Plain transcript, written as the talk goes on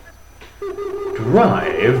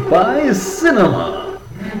Drive-by cinema.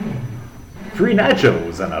 Free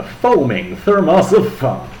nachos and a foaming thermos of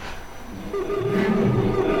fun.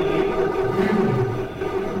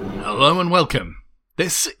 Hello and welcome.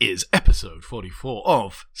 This is episode 44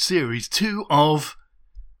 of Series 2 of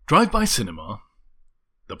Drive-by Cinema,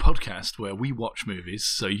 the podcast where we watch movies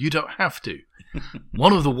so you don't have to.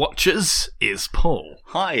 One of the watchers is Paul.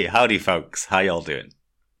 Hi, howdy folks. How y'all doing?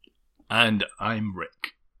 And I'm Rick.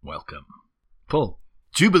 Welcome. Paul,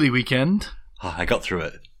 Jubilee weekend. Oh, I got through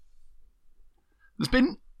it. There's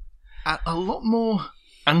been a lot more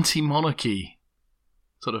anti-monarchy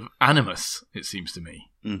sort of animus, it seems to me,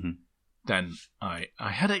 than I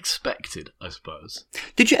had expected, I suppose.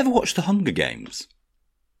 Did you ever watch The Hunger Games?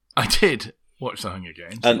 I did watch The Hunger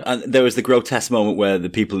Games. And there was the grotesque moment where the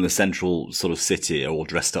people in the central sort of city are all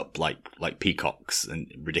dressed up like peacocks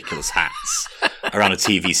and ridiculous hats around a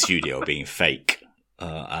TV studio being fake.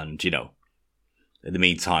 And, you know, in the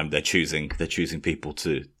meantime, they're choosing people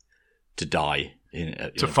to die.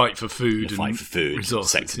 To fight for food. Fight for food.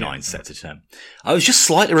 Resources, Sector 9, Sector 10. I was just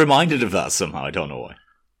slightly reminded of that somehow. I don't know why.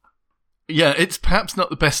 Yeah, it's perhaps not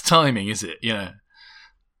the best timing, is it? Yeah.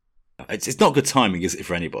 It's not good timing, is it,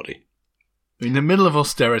 for anybody? In the middle of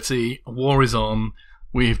austerity, war is on.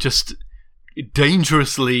 We've just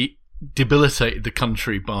dangerously debilitated the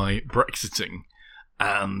country by Brexiting.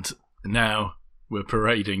 And now we're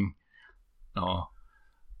parading our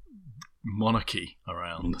monarchy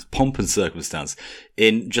around. It's pomp and circumstance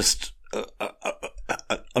in just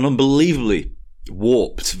an unbelievably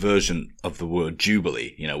warped version of the word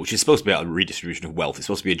jubilee, you know, which is supposed to be about a redistribution of wealth. It's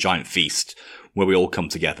supposed to be a giant feast where we all come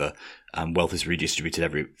together and wealth is redistributed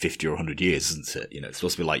every 50 or 100 years, isn't it? You know, it's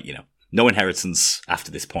supposed to be like, you know, no inheritance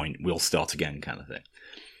after this point, we'll start again kind of thing.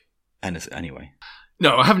 And anyway.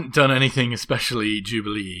 No, I haven't done anything especially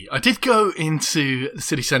jubilee. I did go into the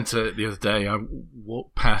city centre the other day. I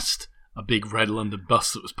walked past a big red London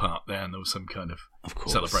bus that was parked there, and there was some kind of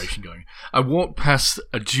celebration going. I walked past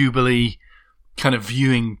a jubilee kind of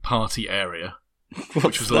viewing party area,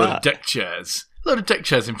 which was a load of deck chairs. A load of deck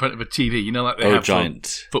chairs in front of a TV, you know, like they have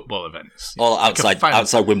giant football events. All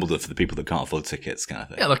outside Wimbledon for the people that can't afford tickets, kind of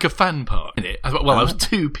thing. Yeah, like a fan park in it. Well, there was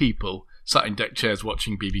two people sat in deck chairs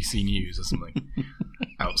watching BBC News or something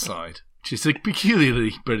outside, which is a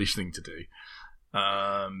peculiarly British thing to do.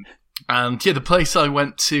 And yeah, the place I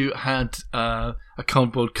went to had a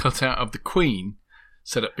cardboard cutout of the Queen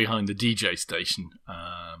set up behind the DJ station.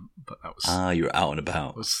 But that was you were out and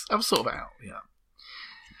about. I was sort of out. Yeah,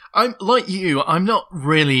 I'm like you. I'm not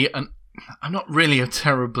really a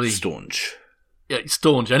terribly staunch. Yeah,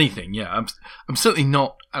 staunch anything. Yeah, I'm certainly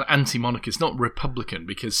not an anti-monarchist, not Republican,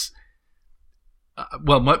 because.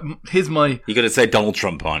 Here's my. You're going to say Donald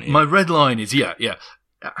Trump, aren't you? My red line is yeah.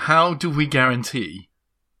 How do we guarantee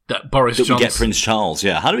that Boris Johnson... we get Prince Charles,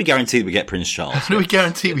 yeah. How do we guarantee we get Prince Charles? How do we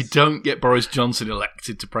guarantee we don't get Boris Johnson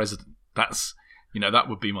elected to president? That's, you know, that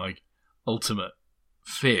would be my ultimate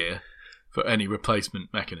fear for any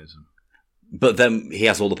replacement mechanism. But then he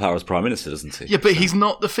has all the power as Prime Minister, doesn't he? Yeah, but he's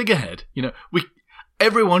not the figurehead. You know,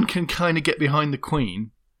 everyone can kind of get behind the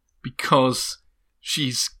Queen because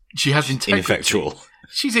she has integrity. Ineffectual.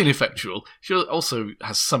 She's ineffectual. She also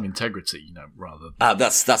has some integrity, you know, rather.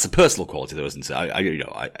 That's a personal quality, though, isn't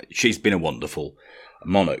it? She's been a wonderful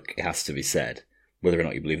monarch, it has to be said. Whether or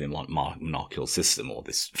not you believe in the monarchical system or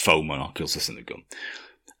this faux monarchical system they've got.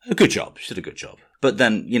 A good job. She did a good job. But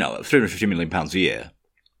then, you know, £350 million a year,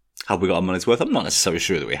 have we got our money's worth? I'm not necessarily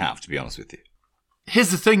sure that we have, to be honest with you.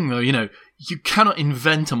 Here's the thing, though, you know, you cannot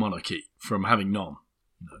invent a monarchy from having none.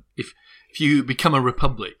 You know, if you become a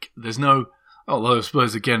republic, there's no... Although I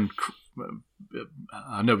suppose, again,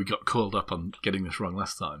 I know we got called up on getting this wrong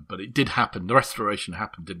last time, but it did happen. The Restoration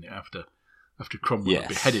happened, didn't it, after Cromwell had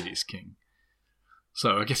beheaded his king.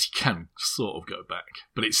 So I guess you can sort of go back.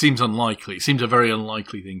 But it seems unlikely. It seems a very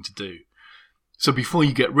unlikely thing to do. So before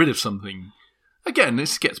you get rid of something, again,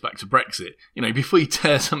 this gets back to Brexit, you know, before you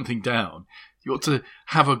tear something down, you ought to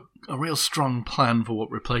have a real strong plan for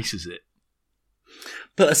what replaces it.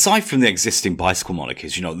 But aside from the existing bicycle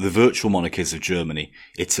monarchies, you know, the virtual monarchies of Germany,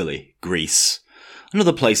 Italy, Greece, and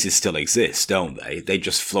other places still exist, don't they? They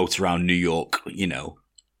just float around New York, you know,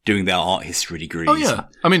 doing their art history degrees. Oh, yeah.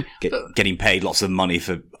 I mean... getting paid lots of money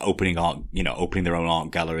for opening their own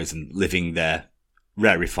art galleries and living their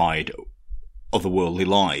rarefied otherworldly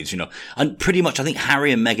lives, you know. And pretty much, I think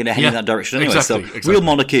Harry and Meghan are heading in that direction anyway. Exactly. Real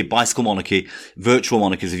monarchy, bicycle monarchy, virtual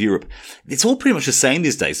monarchies of Europe. It's all pretty much the same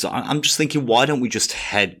these days. So I'm just thinking, why don't we just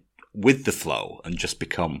head with the flow and just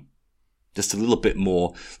become just a little bit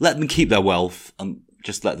more, let them keep their wealth and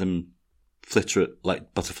just let them flitter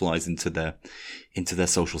like butterflies into their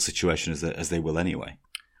social situation as they will anyway.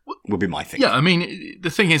 Would be my thing. Yeah, I mean, the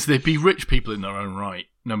thing is, they'd be rich people in their own right,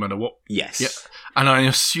 no matter what. Yes. Yeah, and I'm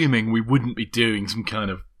assuming we wouldn't be doing some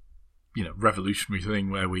kind of, revolutionary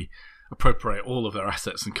thing where we appropriate all of their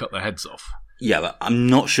assets and cut their heads off. Yeah, but I'm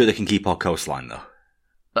not sure they can keep our coastline,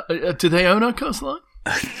 though. Do they own our coastline?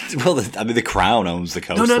 Well, the Crown owns the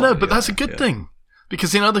coastline. No, but that's a good thing.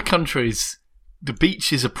 Because in other countries, the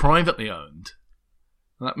beaches are privately owned.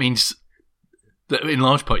 And that means that in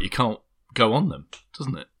large part you can't go on them,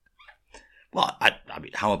 doesn't it? Well, I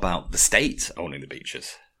mean, how about the state owning the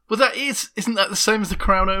beaches? Well, isn't that the same as the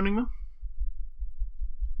Crown owning them?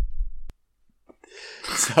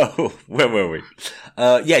 So, where were we?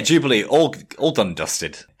 Jubilee, all done and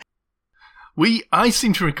dusted. I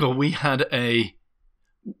seem to recall we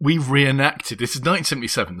reenacted, this is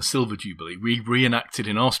 1977, the Silver Jubilee, we reenacted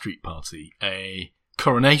in our street party a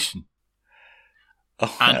coronation.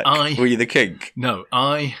 Oh, and were you the king? No,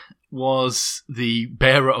 I was the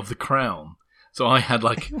bearer of the crown. So I had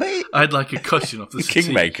like a cushion of the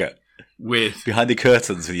kingmaker with behind the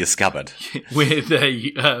curtains with your scabbard, with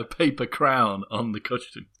a paper crown on the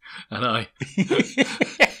cushion, and I.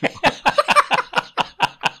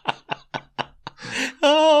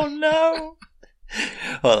 Oh no!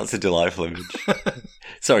 Oh, that's a delightful image.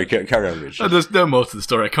 Sorry, carry on, Richard. There's no more to the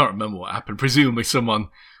story. I can't remember what happened. Presumably, someone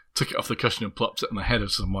took it off the cushion and plopped it on the head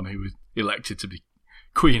of someone who was elected to be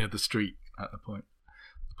queen of the street at the point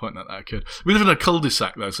that occurred. We live in a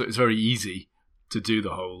cul-de-sac though, so it's very easy to do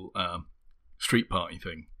the whole street party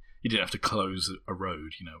thing. You didn't have to close a road,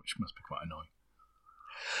 which must be quite annoying.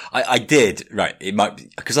 I did, right. It might be,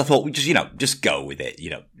 because I thought we just go with it.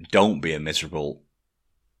 Don't be a miserable,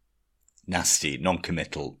 nasty,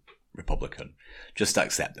 non-committal Republican. Just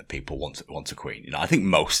accept that people want a queen. I think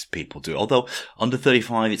most people do. Although under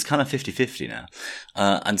 35, it's kind of 50-50 now.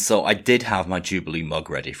 And so I did have my Jubilee mug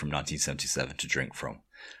ready from 1977 to drink from.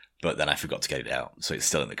 But then I forgot to get it out, so it's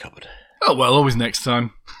still in the cupboard. Oh, well, always next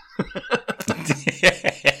time.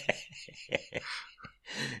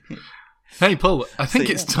 Hey, Paul, I think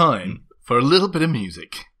it's time for a little bit of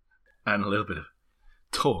music and a little bit of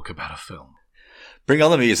talk about a film. Bring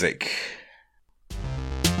on the music.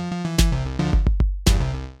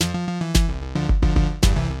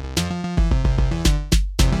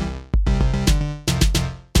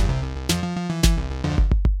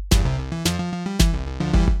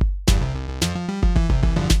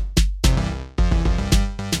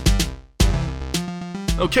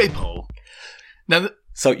 Okay, Paul. Now,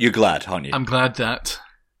 so you're glad, aren't you? I'm glad that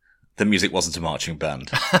the music wasn't a marching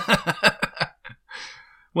band.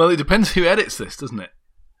 Well, it depends who edits this, doesn't it?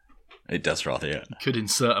 It does rather, yeah. You could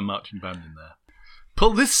insert a marching band in there.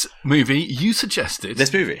 Paul, this movie you suggested.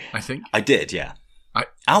 This movie, I think I did, yeah.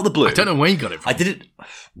 Out of the blue. I don't know where you got it from. I did it.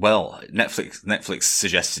 Well, Netflix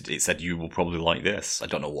suggested it. Said you will probably like this. I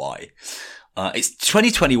don't know why. It's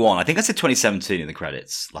 2021. I think I said 2017 in the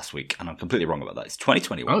credits last week, and I'm completely wrong about that. It's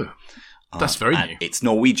 2021. Oh, that's very new. It's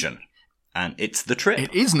Norwegian, and it's The Trip.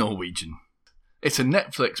 It is Norwegian. It's a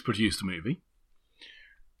Netflix-produced movie.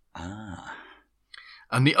 Ah.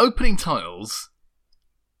 And the opening titles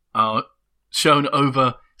are shown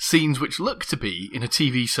over scenes which look to be in a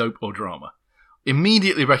TV soap or drama.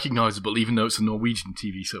 Immediately recognisable, even though it's a Norwegian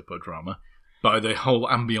TV soap or drama, by the whole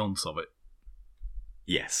ambience of it.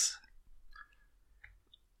 Yes.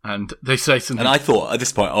 And they say something... And I thought, at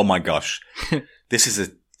this point, oh my gosh, this is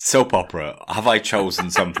a soap opera. Have I chosen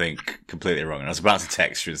something completely wrong? And I was about to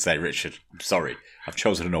text you and say, Richard, I'm sorry, I've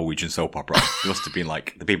chosen a Norwegian soap opera. It must have been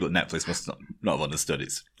like, the people at Netflix must not have understood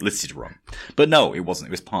it's listed wrong. But no, it wasn't.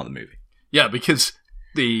 It was part of the movie. Yeah, because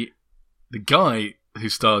the guy who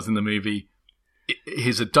stars in the movie,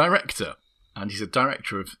 he's a director, and he's a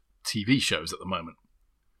director of TV shows at the moment.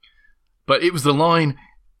 But it was the line,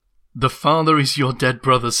 "The father is your dead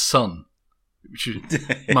brother's son," which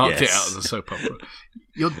marked it out as a soap opera.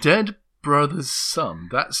 Your dead brother's son.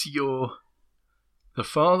 That's your... The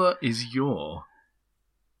father is your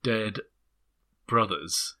dead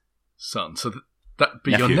brother's son. So that'd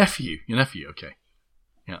be your nephew. Your nephew, okay.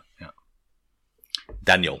 Yeah.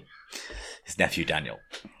 Daniel. His nephew, Daniel.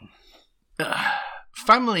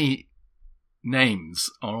 Family names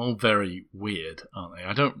are all very weird, aren't they?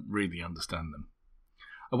 I don't really understand them.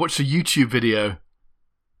 I watched a YouTube video,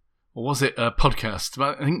 or was it a podcast?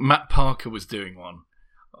 I think Matt Parker was doing one.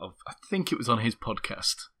 I think it was on his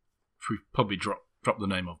podcast, which we've probably dropped the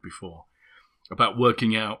name of before, about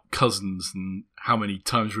working out cousins and how many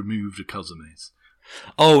times removed a cousin is.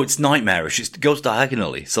 Oh, it's nightmarish. It goes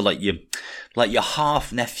diagonally. So your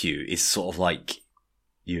half nephew is sort of like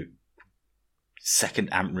your second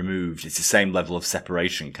amp removed. It's the same level of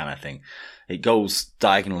separation kind of thing. It goes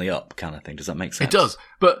diagonally up kind of thing. Does that make sense? It does,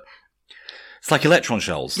 but it's like electron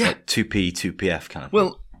shells, Yeah. like 2p, 2pf kind of thing.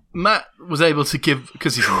 well, Matt was able to give,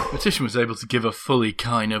 because he's a mathematician, was able to give a fully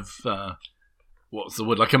kind of what's the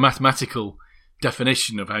word, like a mathematical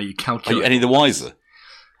definition of how you Are you calculate. any the wiser?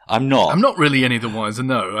 I'm not. I'm not really any the wiser,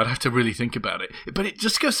 no. I'd have to really think about it. But it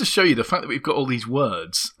just goes to show you the fact that we've got all these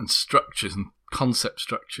words and structures and concept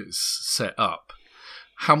structures set up,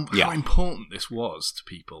 how important this was to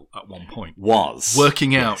people at one point.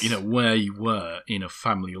 Working out, Yes. where you were in a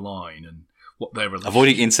family line and what their relationship.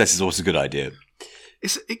 Avoiding incest is always a good idea.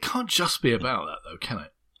 It can't just be about that, though, can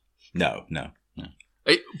it? No.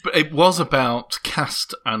 But it was about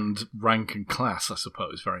caste and rank and class, I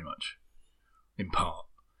suppose, very much, in part.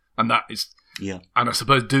 And that is, Yeah. and I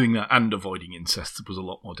suppose doing that and avoiding incest was a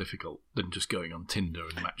lot more difficult than just going on Tinder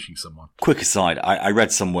and matching someone. Quick aside, I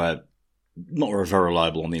read somewhere, not very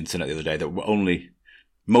reliable on the internet the other day, that we're only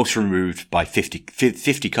most removed by 50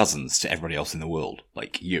 cousins to everybody else in the world.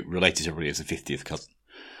 Like, you're related to everybody as a 50th cousin,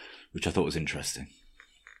 which I thought was interesting.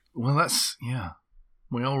 Well,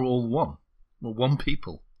 we are all one. We're one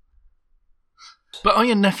people. But are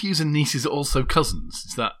your nephews and nieces also cousins?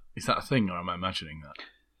 Is that a thing, or am I imagining that?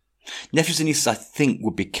 Nephews and nieces, I think,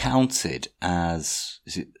 would be counted as,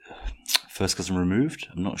 is it first cousin removed?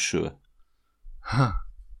 I'm not sure. Huh.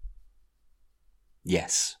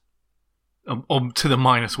 Yes. Or to the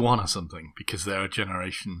 -1 or something, because they're a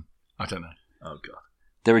generation. I don't know. Oh, God.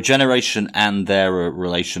 They're a generation and they're a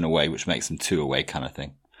relation away, which makes them 2 away kind of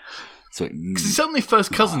thing. So Because it's only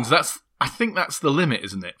first cousins. I think that's the limit,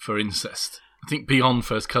 isn't it, for incest? I think beyond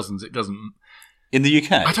first cousins, it doesn't. in the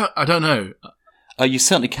UK, I don't know. you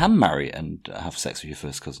certainly can marry and have sex with your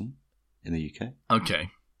first cousin in the UK.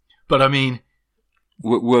 Okay, but I mean,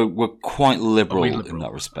 We're quite liberal, Are we liberal? in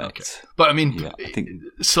that respect. Okay. But I mean, Yeah, I think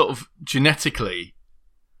sort of genetically,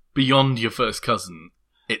 beyond your first cousin,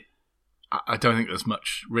 I don't think there's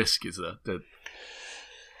much risk, is there?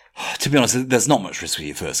 to be honest, there's not much risk with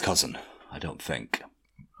your first cousin. I don't think.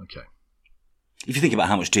 Okay, If you think about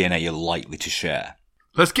how much DNA you're likely to share.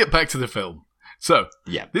 let's get back to the film. So,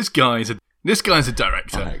 Yeah. this guy's a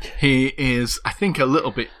director. Okay. He is, I think, a little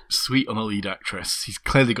bit sweet on the lead actress. He's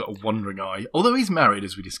clearly got a wandering eye, although he's married,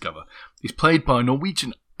 as we discover. He's played by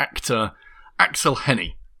Norwegian actor Axel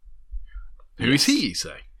Hennie. Who is he, you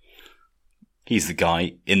say? He's the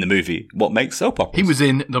guy in the movie What Makes Soap Operas. He was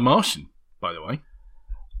in The Martian, by the way.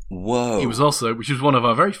 Whoa. He was also, which was one of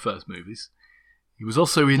our very first movies. He was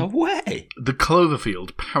also in No way. The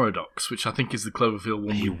Cloverfield Paradox, which I think is the Cloverfield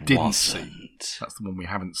one He we didn't wasn't. see. That's the one we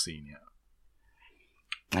haven't seen yet.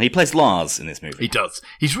 And he plays Lars in this movie. He does.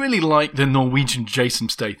 He's really like the Norwegian Jason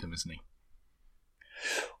Statham, isn't he?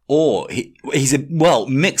 Or he's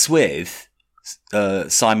mixed with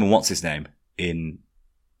Simon, what's his name, in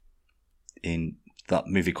that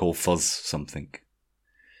movie called Fuzz something.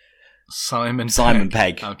 Simon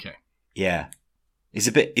Pegg. Okay. Yeah. He's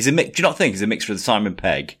a mix. Do you not think he's a mixture of Simon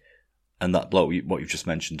Pegg and that bloke, what you've just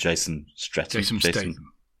mentioned, Jason Statham?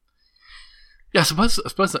 Yeah, I suppose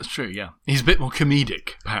that's true, yeah. He's a bit more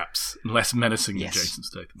comedic, perhaps, and less menacing Yes. than Jason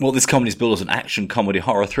Statham. Well, this comedy's billed as an action, comedy,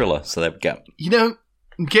 horror thriller, so there we go.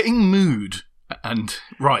 Getting mood and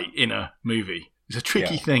right in a movie is a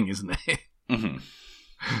tricky Yeah. thing, isn't it? Mm-hmm.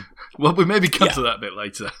 Well, we maybe come Yeah. to that a bit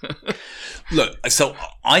later. Look, so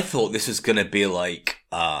I thought this was going to be like,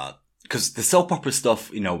 because the soap opera stuff,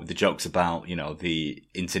 the jokes about, the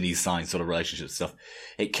internecine sort of relationship stuff,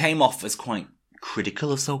 it came off as quite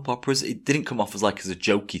critical of soap operas. It didn't come off as a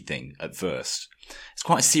jokey thing at first. It's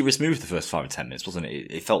quite a serious movie the first 5 or 10 minutes, wasn't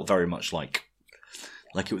it? It felt very much like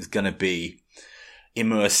it was going to be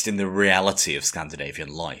immersed in the reality of Scandinavian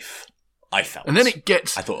life. I felt. And then it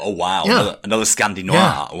gets... I thought, oh wow, Yeah. another Scandi noir.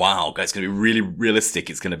 Yeah. Wow, it's going to be really realistic.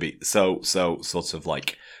 It's going to be so sort of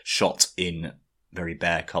like shot in very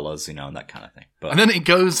bare colours, and that kind of thing. But And then it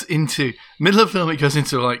goes into... Middle of the film, it goes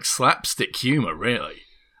into, slapstick humour, really.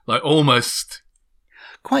 Almost...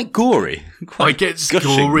 quite gory. It gets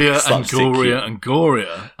gushing gorier and slapstick gorier humour. and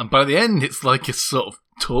gorier. And by the end, it's like a sort of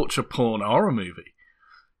torture porn horror movie.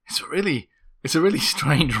 It's a really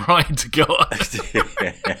strange ride to go on.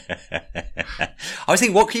 I was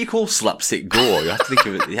thinking, what can you call slapstick gore? You have to think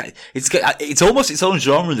of it. Yeah, it's almost its own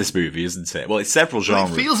genre, this movie, isn't it? Well, it's several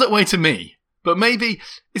genres. It feels that way to me. But maybe,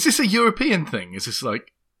 is this a European thing? Is this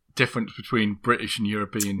difference between British and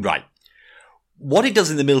European? Right. What it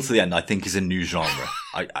does in the middle to the end, I think, is a new genre.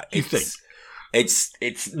 You think?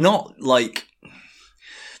 It's not like...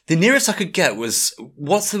 The nearest I could get was,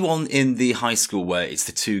 what's the one in the high school where it's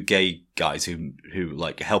the 2 gay guys who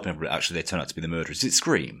helping everybody, actually they turn out to be the murderers? Is it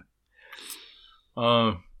Scream?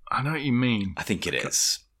 Oh, I know what you mean. I think it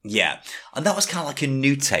is. Yeah. And that was kind of like a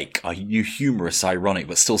new take, a new humorous, ironic,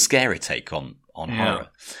 but still scary take on horror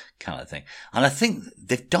kind of thing. And I think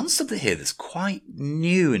they've done something here that's quite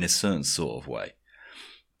new in a certain sort of way.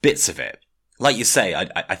 Bits of it. Like you say,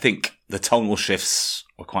 I think the tonal shifts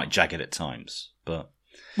were quite jagged at times, but...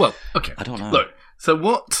 Well, okay. I don't know. Look, so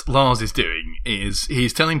what Lars is doing is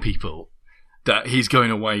he's telling people that he's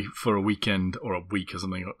going away for a weekend or a week or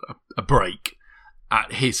something, a break,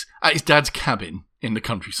 at his dad's cabin in the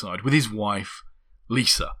countryside with his wife,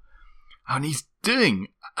 Lisa. And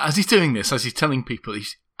as he's telling people,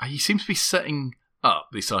 he seems to be setting up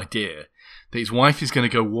this idea that his wife is going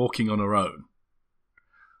to go walking on her own.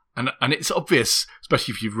 And it's obvious,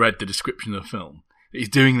 especially if you've read the description of the film, that he's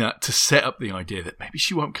doing that to set up the idea that maybe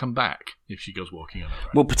she won't come back if she goes walking on her own.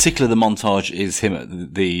 Well, particularly the montage is him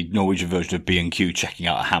at the Norwegian version of B&Q checking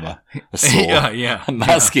out a hammer, a saw, a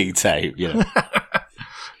masking tape, you know.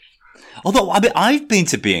 Although, I mean, I've been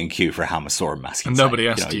to B&Q for a hammer, saw, and masking and tape. Nobody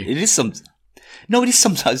asked you. It is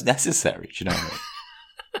sometimes necessary, do you know what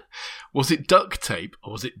I mean? Was it duct tape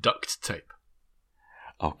or was it duct tape?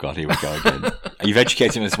 Oh, God, here we go again. You've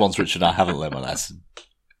educated me this once, Richard, I haven't learned my lesson.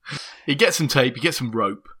 He gets some tape, he gets some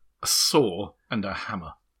rope, a saw, and a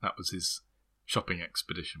hammer. That was his shopping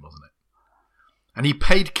expedition, wasn't it? And he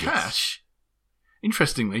paid cash,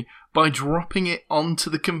 interestingly, by dropping it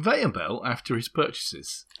onto the conveyor belt after his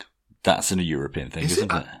purchases. That's a European thing,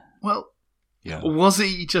 isn't it? Well, yeah. Was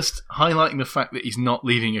he just highlighting the fact that he's not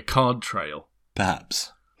leaving a card trail?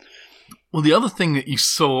 Perhaps. Well, the other thing that you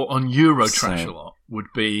saw on Eurotrash a lot would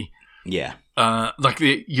be... Yeah. Like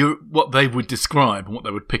what they would describe and what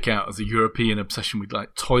they would pick out as a European obsession with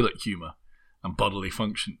like toilet humour and bodily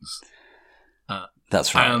functions.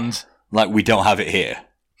 That's right. And like we don't have it here.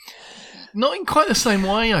 Not in quite the same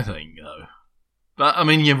way, I think, though. But, I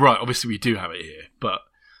mean, you're right, obviously we do have it here, but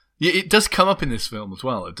it does come up in this film as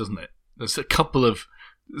well, doesn't it? There's a couple of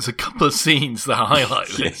scenes that highlight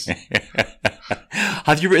this.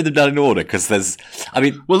 Have you written them down in order? Because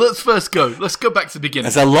well, let's go back to the beginning.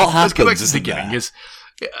 There's a lot happens. Let's go back to the beginning. Because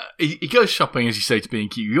he goes shopping, as you say, to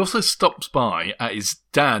B&Q. He also stops by at his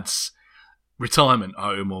dad's retirement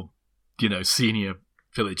home or, senior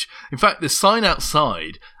village. In fact, the sign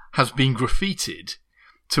outside has been graffitied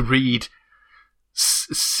to read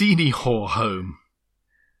Senior Home.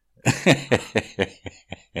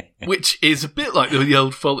 Which is a bit like the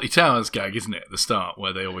old Fawlty Towers gag, isn't it, at the start,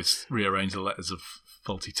 where they always rearrange the letters of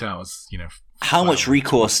Fawlty Towers, How much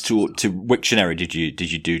recourse to Wiktionary did you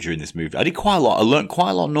do during this movie? I did quite a lot. I learned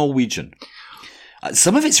quite a lot of Norwegian.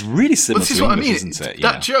 Some of it's really similar to English, isn't it?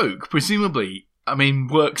 That joke, presumably,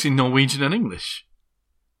 works in Norwegian and English.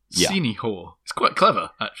 Yeah. Senior whore. It's quite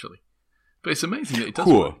clever, actually. But it's amazing that it does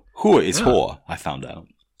whore. work. Whore is whore, I found out.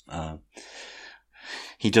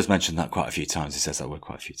 He does mention that quite a few times. He says that word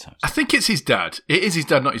quite a few times. I think it's his dad. It is his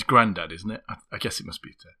dad, not his granddad, isn't it? I guess it must be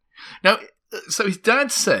his dad. Now, so his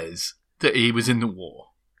dad says that he was in the war,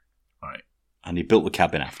 right? And he built the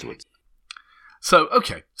cabin afterwards. So,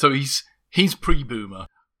 okay. So he's pre-boomer,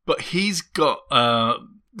 but he's got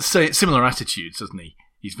similar attitudes, doesn't he?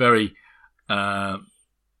 He's very...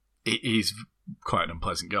 he's quite an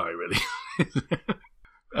unpleasant guy, really.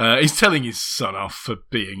 He's telling his son off for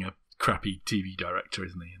being a crappy TV director,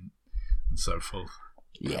 isn't he, and so forth.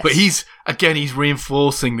 Yes. But he's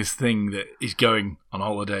reinforcing this thing that he's going on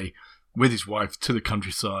holiday with his wife to the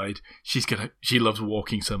countryside. She loves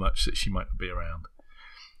walking so much that she might not be around.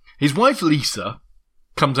 His wife Lisa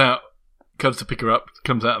comes to pick her up,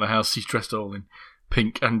 comes out of the house. She's dressed all in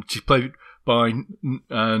pink, and she's played by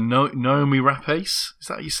Naomi Rapace. Is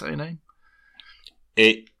that how you say her name?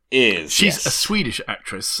 It is. She's a Swedish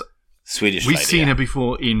actress. Swedish We've lady, seen her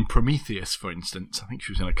before in Prometheus, for instance. I think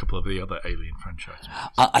she was in a couple of the other Alien franchises.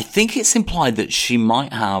 I think it's implied that she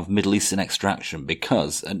might have Middle Eastern extraction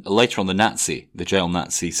because later on the jail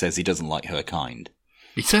Nazi says he doesn't like her kind.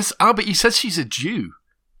 He says, but he says she's a Jew.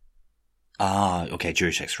 Ah, okay,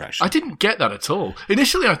 Jewish extraction. I didn't get that at all.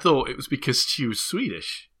 Initially, I thought it was because she was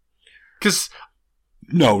Swedish. Because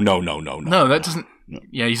No, that doesn't. No.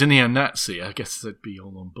 Yeah, he's a neo-Nazi. I guess they'd be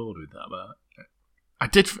all on board with that, but I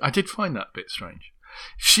did find that a bit strange.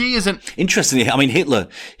 She isn't. Interestingly, Hitler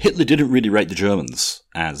didn't really rate the Germans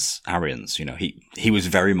as Aryans. He was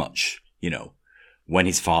very much, when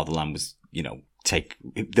his fatherland was, they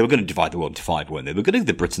were going to divide the world into 5, weren't they? They were going to give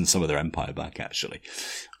the Britons some of their empire back, actually.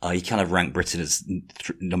 He kind of ranked Britons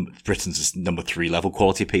as number 3 level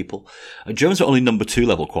quality people. Germans were only number 2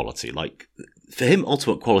 level quality. Like, for him,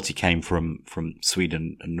 ultimate quality came from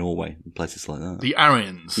Sweden and Norway and places like that. The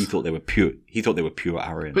Aryans. He thought they were pure. He thought they were pure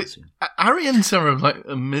Aryans. But Aryans are like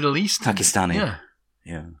a Middle Eastern. Pakistani. Yeah.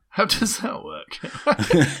 Yeah. How does that work?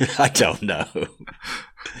 I don't know.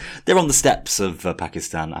 They're on the steppes of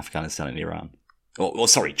Pakistan, Afghanistan, and Iran. Or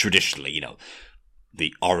sorry, traditionally,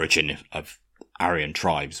 the origin of Aryan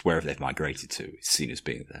tribes, wherever they've migrated to, is seen as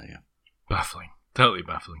being there. Yeah. Baffling. Totally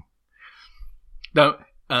baffling. Now,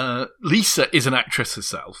 Lisa is an actress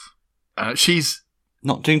herself. She's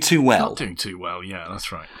not doing too well. Not doing too well, yeah,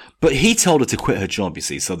 that's right. But he told her to quit her job, you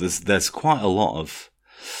see, so there's quite a lot of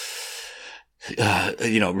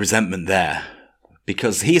resentment there,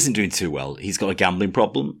 because he isn't doing too well. He's got a gambling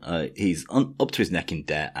problem. He's up to his neck in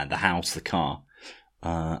debt, and the house, the car,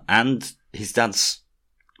 and his dad's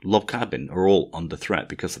log cabin are all under threat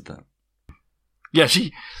because of that. Yeah,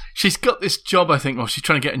 she's got this job, I think, she's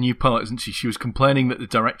trying to get a new part, isn't she? She was complaining that the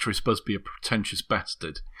director is supposed to be a pretentious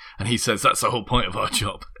bastard, and he says that's the whole point of our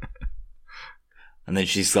job. And then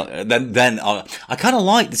she's got, I kind of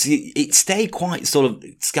like this. It stayed quite sort of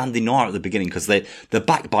Scandi noir at the beginning, because the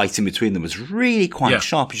backbiting between them was really quite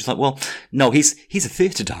sharp. And she's like, well, no, he's a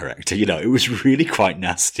theatre director, it was really quite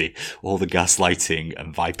nasty. All the gaslighting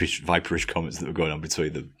and viperish comments that were going on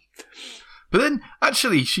between them. But then,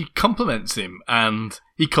 actually, she compliments him, and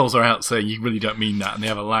he calls her out saying, you really don't mean that, and they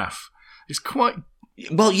have a laugh. It's quite...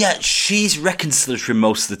 Well, yeah, she's reconciliatory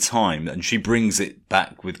most of the time, and she brings it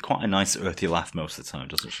back with quite a nice earthy laugh most of the time,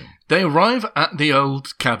 doesn't she? They arrive at the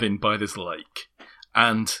old cabin by this lake,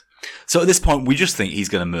 and... So at this point, we just think he's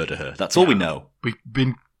going to murder her. That's all we know. We've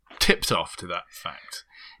been tipped off to that fact.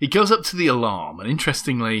 He goes up to the alarm, and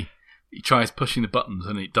interestingly, he tries pushing the buttons,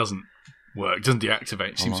 and it doesn't work. Doesn't deactivate.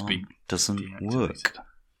 It seems to be doesn't work.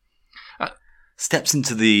 Steps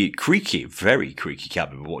into the very creaky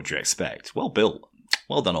cabin. What do you expect? Well built.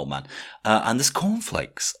 Well done, old man. And there's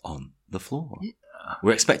cornflakes on the floor. Yeah.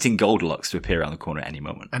 We're expecting Goldilocks to appear around the corner at any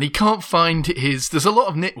moment. And he can't find his... There's a lot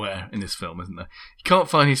of knitwear in this film, isn't there? He can't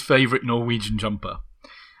find his favourite Norwegian jumper.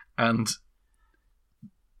 And...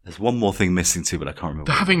 There's one more thing missing too, but I can't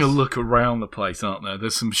remember. They're having a look around the place, aren't there?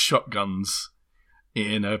 There's some shotguns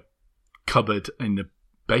in a cupboard in the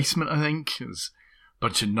basement, I think. There's a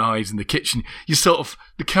bunch of knives in the kitchen.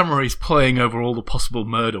 The camera is playing over all the possible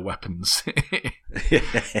murder weapons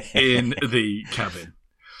in the cabin.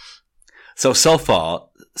 So far,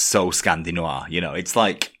 so Scandi noir. It's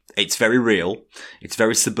like, it's very real. It's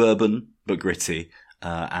very suburban, but gritty.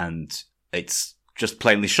 And it's just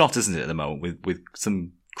plainly shot, isn't it, at the moment, with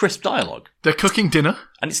some crisp dialogue. They're cooking dinner.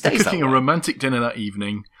 And it stays They're cooking that way. a romantic dinner that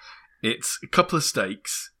evening. It's a couple of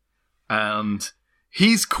steaks. And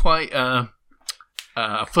he's quite a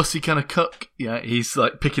fussy kind of cook. Yeah, he's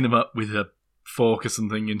like picking them up with a fork or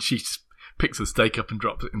something, and she just picks the steak up and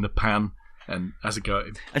drops it in the pan and has a go at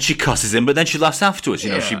him. And she cusses him, but then she laughs afterwards.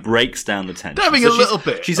 She breaks down the tension. They're having a little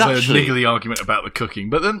bit she's of actually a niggly argument about the cooking,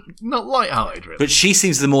 but then not light-hearted, really. But she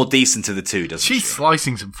seems the more decent of the two, doesn't she? She's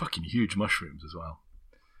slicing some fucking huge mushrooms as well.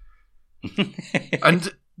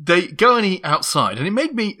 And they go and eat outside, and it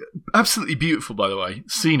made me absolutely beautiful, by the way,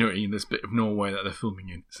 scenery in this bit of Norway that they're filming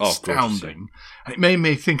in. It's astounding. And it made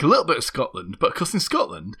me think a little bit of Scotland, but of course in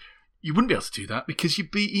Scotland, you wouldn't be able to do that because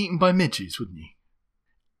you'd be eaten by midges, wouldn't you?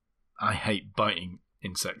 I hate biting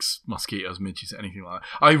insects, mosquitoes, midges, anything like that.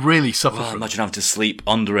 I really suffer from imagine having to sleep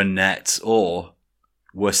under a net, or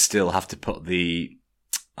worse still, have to put the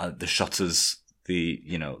shutters, the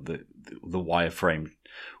wireframe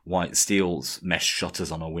white steel mesh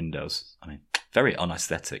shutters on our windows. I mean, very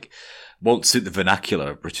unaesthetic. Won't suit the vernacular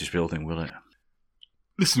of British building, will it?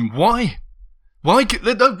 Listen, why?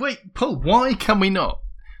 Wait, Paul, why can we not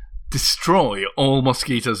destroy all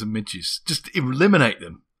mosquitoes and midges? Just eliminate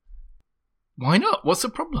them. Why not? What's the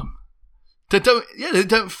problem? They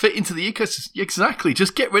don't fit into the ecosystem. Exactly,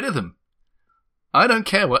 just get rid of them. I don't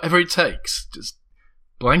care, whatever it takes. Just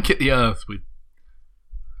blanket the earth with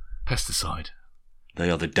pesticide.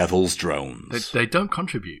 They are the devil's drones. They don't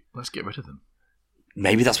contribute. Let's get rid of them.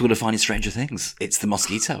 Maybe that's what we're going to find in Stranger Things. It's the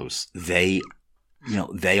mosquitoes. They are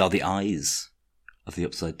the eyes of the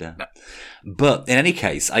Upside Down. No. But in any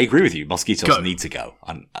case, I agree with you. Mosquitoes need to go.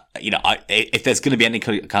 And if there's going to be any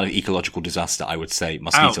kind of ecological disaster, I would say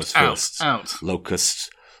mosquitoes first. Out.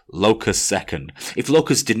 Locusts second. If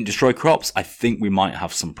locusts didn't destroy crops, I think we might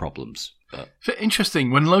have some problems. Interesting.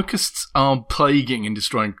 When locusts are plaguing and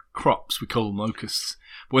destroying crops, we call them locusts.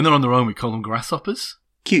 But when they're on their own, we call them grasshoppers.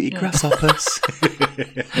 Cutie grasshoppers.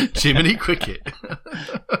 Jiminy Cricket.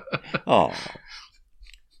 Oh.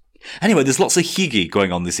 Anyway, there's lots of hygge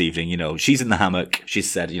going on this evening. You know, she's in the hammock. She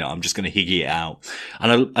said, you know, I'm just going to hygge it out.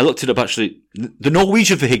 And I looked it up, actually. The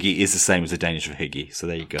Norwegian for hygge is the same as the Danish for hygge. So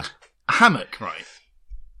there you go. Hammock, right?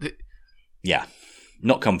 Yeah.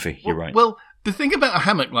 Not comfy. You're right. Well, the thing about a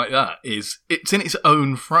hammock like that is it's in its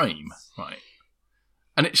own frame, right?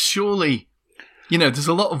 And it's surely, you know, there's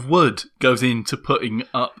a lot of wood goes into putting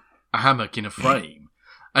up a hammock in a frame.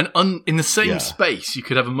 And in the same space, you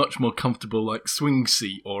could have a much more comfortable, like, swing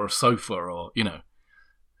seat or a sofa or, you know.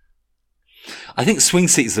 I think swing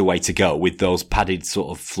seat is the way to go with those padded sort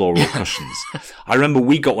of floral cushions. I remember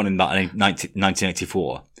we got one in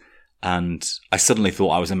 1984, and I suddenly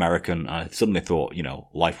thought I was American. I suddenly thought, you know,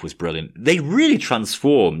 life was brilliant. They really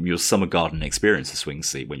transform your summer garden experience, a swing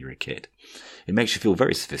seat, when you're a kid. It makes you feel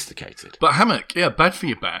very sophisticated. But hammock, yeah, bad for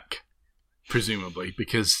your back, presumably,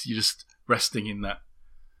 because you're just resting in that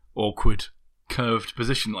awkward, curved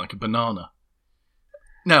position like a banana.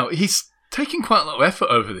 Now, he's taken quite a lot of effort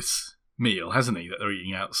over this meal, hasn't he, that they're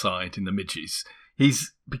eating outside in the midges.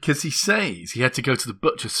 Because he says he had to go to the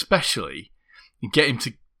butcher specially and get him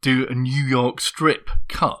to do a New York strip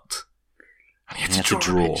cut. And he had to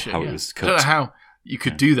draw how it was cut. I don't know how you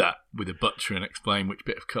could do that with a butcher and explain which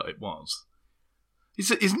bit of cut it was.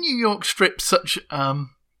 Is New York strip such,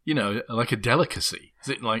 you know, like a delicacy? Is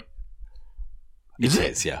it like... It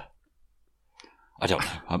is, yeah. I don't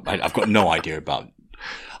know. I've got no idea about it.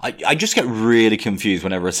 I just get really confused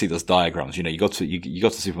whenever I see those diagrams. You know, you go to the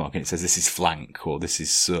supermarket and it says this is flank or this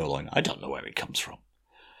is sirloin. I don't know where it comes from.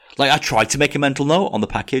 Like, I tried to make a mental note on the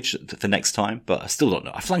package for next time, but I still don't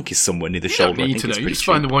know. A flank is somewhere near the shoulder. You don't need to know. You just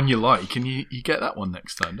find the one you like and you get that one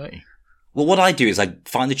next time, don't you? Well, what I do is I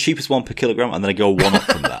find the cheapest one per kilogram and then I go one up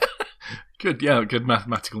from that. Good, yeah, good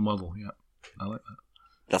mathematical model, yeah. I like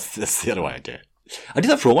that. That's the other way I do it. I do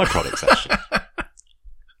that for all my products, actually.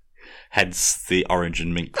 Hence the Orange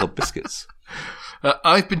and Mint Club biscuits.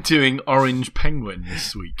 I've been doing Orange Penguin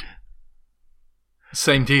this week.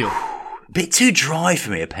 Same deal. A bit too dry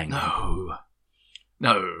for me, a penguin.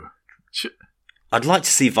 No. I'd like to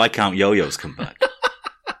see Viscount Yo-Yos come back.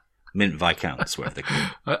 Mint Viscounts, whatever they call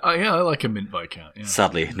it. I like a Mint Viscount. Yeah.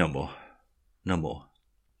 Sadly, no more. No more.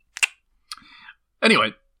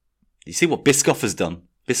 Anyway. You see what Biscoff has done?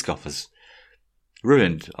 Biscoff has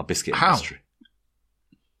ruined our biscuit industry.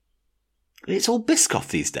 It's all Biscoff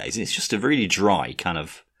these days, and it's just a really dry kind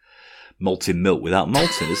of malted milk without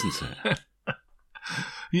malting, isn't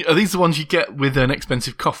it? Are these the ones you get with an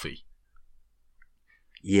expensive coffee?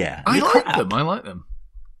 Yeah. I like them.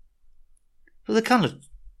 Well, they're kind of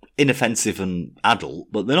inoffensive and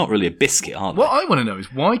adult, but they're not really a biscuit, are they? What I want to know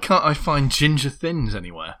is, why can't I find ginger thins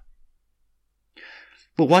anywhere?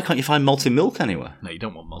 Well, why can't you find malted milk anywhere? No, you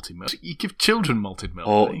don't want malted milk. You give children malted milk,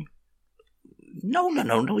 or, don't you?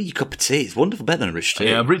 No, your cup of tea. It's wonderful, better than a rich tea.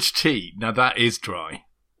 Yeah, rich tea. Now, that is dry.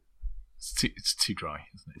 It's too dry,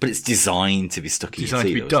 isn't it? But it's designed to be stuck in your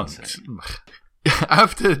tea. Designed to be dunked.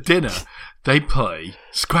 After dinner, they play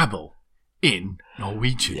Scrabble in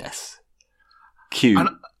Norwegian. Yes.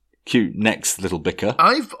 Cute next little bicker.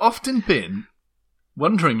 I've often been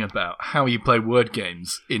wondering about how you play word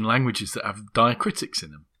games in languages that have diacritics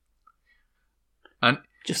in them. And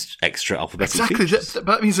just extra alphabetic features. Exactly.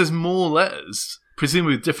 That means there's more letters,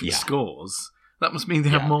 presumably with different scores. That must mean they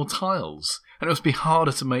have more tiles. And it must be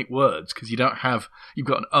harder to make words because you've got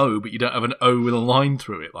an O, but you don't have an O with a line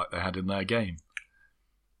through it like they had in their game.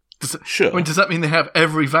 Sure. I mean, does that mean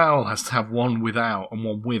every vowel has to have one without and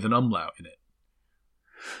one with an umlaut in it?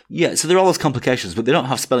 Yeah, so there are all those complications, but they don't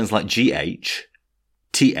have spellings like GH,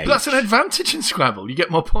 TH. But that's an advantage in Scrabble. You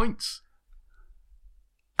get more points.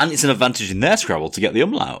 And it's an advantage in their Scrabble to get the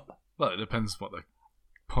umlaut. Well, it depends what the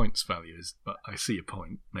points value is, but I see your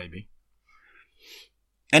point, maybe.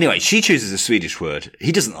 Anyway, she chooses a Swedish word.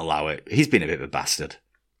 He doesn't allow it. He's been a bit of a bastard.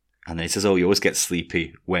 And then he says, you always get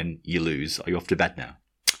sleepy when you lose. Are you off to bed now?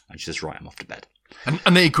 And she says, right, I'm off to bed.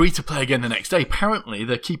 And they agree to play again the next day. Apparently,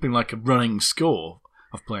 they're keeping like a running score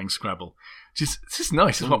of playing Scrabble. This is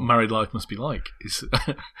nice. It's what married life must be like. It's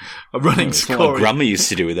a running score. What Grandma used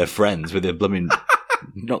to do with their friends, with their blooming...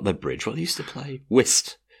 not their bridge. What they used to play?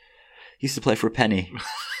 Whist. Used to play for a penny.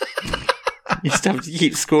 Used to have to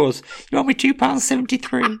keep scores. You owe me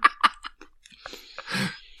 £2.73.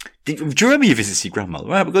 Do you remember you visited your grandmother?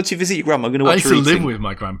 Right, we're going to visit your grandma. I'm going to watch her I used to eating. live with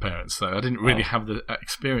my grandparents, though. I didn't really have the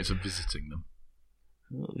experience of visiting them.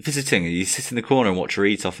 Visiting, you sit in the corner and watch her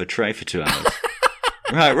eat off a tray for 2 hours.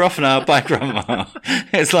 Right, we're off now. Bye, Grandma.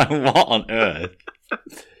 It's like, what on earth?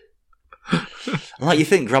 Like, you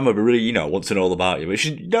think Grandma would really, wants to know all about you, but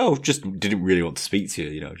she, just didn't really want to speak to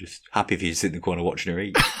you, just happy if you sit in the corner watching her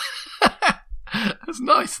eat. That's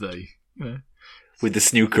nice, though. with the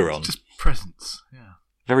snooker on. Just presents, yeah.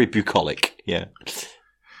 Very bucolic, yeah.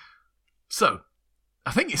 So,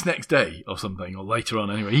 I think it's next day or something, or later on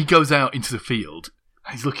anyway. He goes out into the field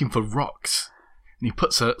and he's looking for rocks. And he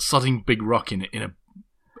puts a sodding big rock in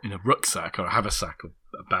a rucksack or a haversack or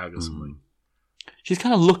a bag or something. She's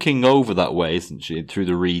kind of looking over that way, isn't she? Through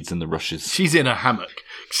the reeds and the rushes. She's in a hammock.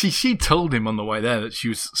 She told him on the way there that she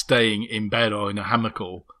was staying in bed or in a hammock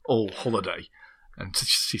all holiday. And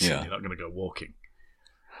she's certainly not going to go walking.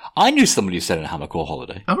 I knew somebody who stayed in a hammock all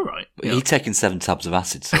holiday. Oh, right. But he'd taken 7 tabs of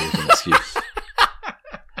acid, so it was an excuse.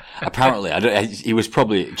 Apparently, he was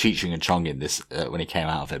probably cheeching and chonging this when he came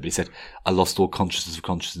out of it, but he said, I lost all consciousness of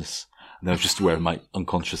consciousness. And I was just aware of my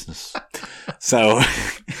unconsciousness. So,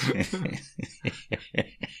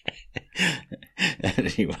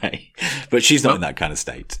 anyway. But she's not in that kind of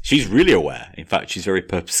state. She's really aware. In fact, she's very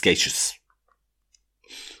perspicacious.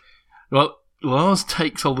 Well, Lars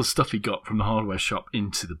takes all the stuff he got from the hardware shop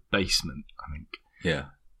into the basement, I think. Yeah.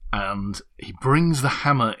 And he brings the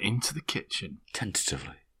hammer into the kitchen.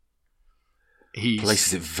 Tentatively. He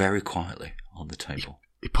places it very quietly on the table.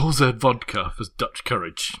 He pours her vodka for Dutch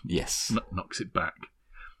courage. Yes. Knocks it back.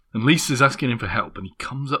 And Lisa's asking him for help, and he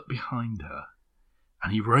comes up behind her,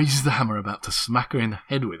 and he raises the hammer about to smack her in the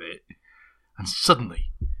head with it, and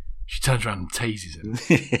suddenly she turns around and tases him.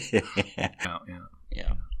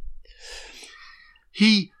 Yeah.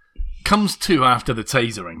 He comes to after the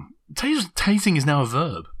tasering. Tasing is now a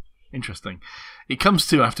verb. Interesting. He comes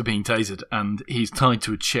to after being tasered, and he's tied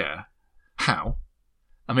to a chair. How?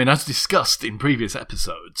 I mean, as discussed in previous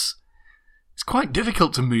episodes, it's quite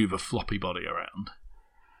difficult to move a floppy body around.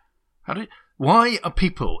 Why are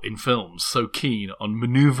people in films so keen on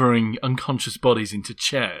manoeuvring unconscious bodies into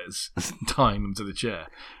chairs and tying them to the chair?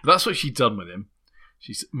 But that's what she's done with him.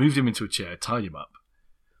 She's moved him into a chair, tied him up.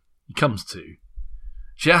 He comes to.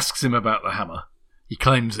 She asks him about the hammer. He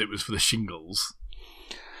claims it was for the shingles.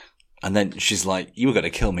 And then she's like, you were going to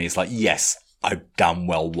kill me. He's like, yes, I damn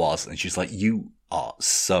well was. And she's like, you are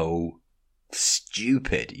so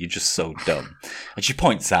stupid. You're just so dumb. And she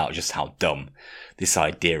points out just how dumb this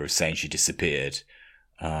idea of saying she disappeared.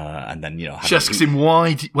 And then, she asks him, why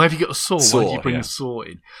have you got a saw? Why did you bring a saw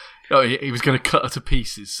in? Oh, he was going to cut her to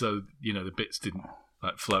pieces so, the bits didn't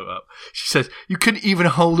float up. She says, you couldn't even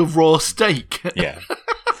hold a raw steak. Yeah.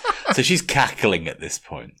 So she's cackling at this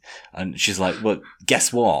point. And she's like, well,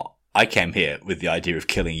 guess what? I came here with the idea of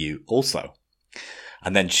killing you also.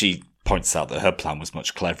 And then she points out that her plan was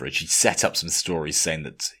much cleverer. She set up some stories saying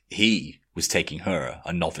that he was taking her,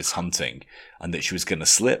 a novice, hunting, and that she was going to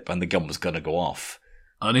slip and the gun was going to go off.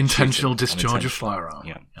 Unintentional discharge of firearm.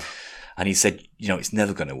 Yeah. And he said, it's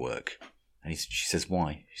never going to work. And she says,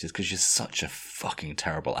 why? She says, because you're such a fucking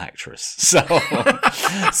terrible actress.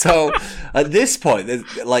 So at this point,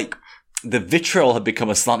 the vitriol had become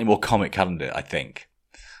a slightly more comic, hadn't it, I think?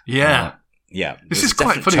 Yeah. Yeah. This is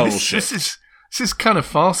quite funny. This is kind of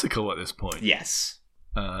farcical at this point. Yes.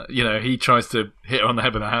 He tries to hit her on the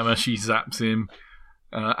head with a hammer. She zaps him.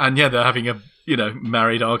 And they're having a,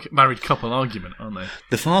 married couple argument, aren't they?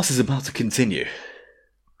 The farce is about to continue.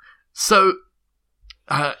 So,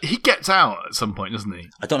 he gets out at some point, doesn't he?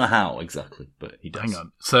 I don't know how exactly, but he does. Hang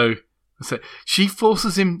on. So she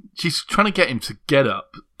forces him, she's trying to get him to get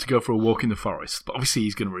up to go for a walk in the forest, but obviously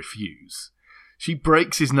he's going to refuse. She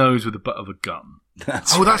breaks his nose with the butt of a gun.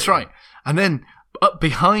 That's right. And then up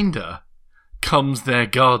behind her comes their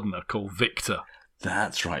gardener called Victor.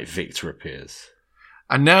 That's right. Victor appears.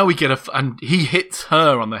 And now we get and he hits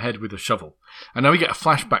her on the head with a shovel. And now we get a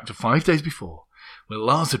flashback to 5 days before, where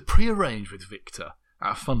Lars had prearranged with Victor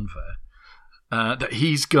at a fun fair that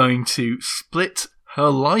he's going to split her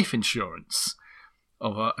life insurance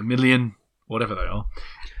of $1 million, whatever they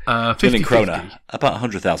are, 50 krona, about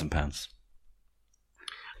 £100,000.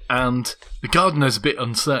 And the gardener's a bit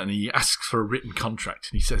uncertain. He asks for a written contract,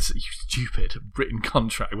 and he says, "You stupid, written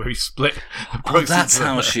contract where he split." Oh, that's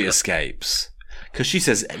how she escapes. Because she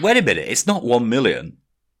says, "Wait a minute, it's not 1 million.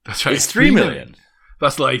 That's right, it's 3 million."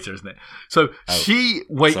 That's later, isn't it? So she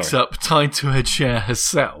wakes up tied to her chair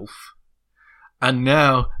herself, and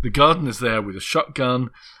now the gardener's there with a shotgun,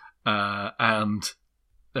 and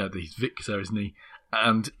he's Victor, isn't he?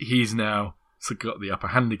 And he's now got the upper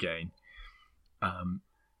hand again.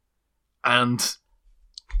 And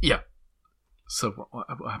yeah, so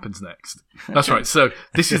what happens next? That's right. So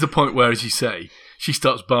this is the point where, as you say, she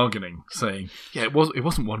starts bargaining, saying, "Yeah, it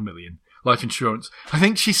wasn't 1 million life insurance. I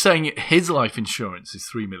think she's saying his life insurance is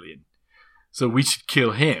 3 million, so we should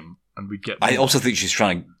kill him and we get." I also think she's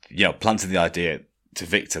trying, planting the idea to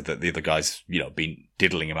Victor that the other guy's, been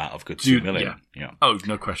diddling him out of good $2 million. Yeah. Oh,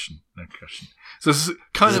 no question. So there's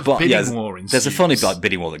kind of bidding war ensues. There's a funny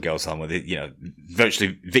bidding war that goes on with it.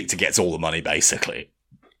 Virtually Victor gets all the money, basically.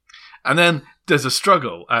 And then there's a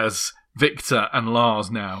struggle as Victor and Lars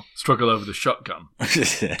now struggle over the shotgun,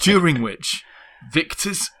 during which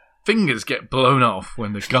Victor's fingers get blown off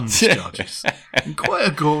when the gun discharges in quite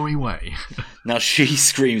a gory way. Now she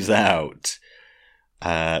screams out,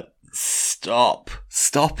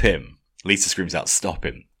 stop him. Lisa screams out, stop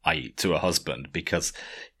him, i.e. to her husband, because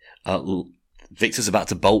Victor's about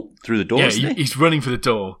to bolt through the door. Yeah, he's running for the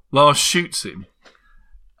door. Lars shoots him.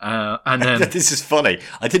 And then this is funny.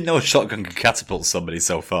 I didn't know a shotgun could catapult somebody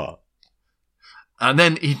so far. And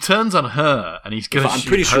then he turns on her, and he's going to shoot her. I'm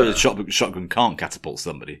pretty sure the shotgun can't catapult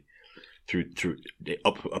somebody through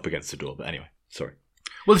up against the door. But anyway, sorry.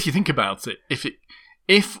 Well, if you think about it,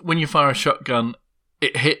 if when you fire a shotgun,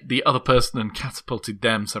 it hit the other person and catapulted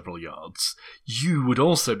them several yards, you would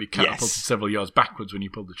also be catapulted several yards backwards when you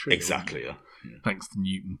pulled the trigger. Exactly. Yeah. Thanks to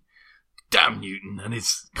Newton. Damn Newton and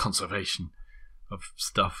his conservation of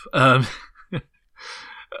stuff.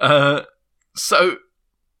 So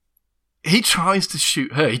he tries to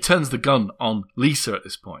shoot her. He turns the gun on Lisa at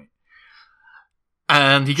this point.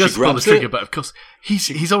 And he goes to pull the trigger, but of course,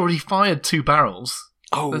 he's already fired 2 barrels.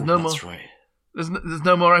 Oh, that's right. There's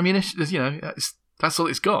no more ammunition. That's all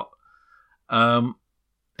it's got.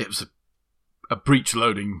 It was a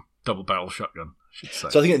breech-loading double-barrel shotgun, I should say.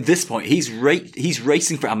 So I think at this point, he's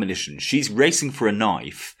racing for ammunition. She's racing for a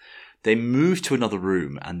knife. They move to another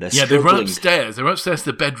room, and they're struggling. They run upstairs. They run upstairs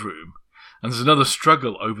to the bedroom, and there's another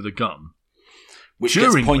struggle over the gun. Which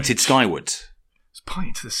gets pointed skyward. It's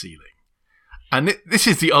pointed to the ceiling. And this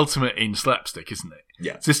is the ultimate in slapstick, isn't it?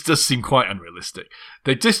 Yeah. This does seem quite unrealistic.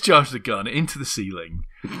 They discharge the gun into the ceiling,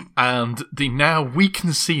 and the now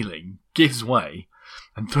weakened ceiling gives way,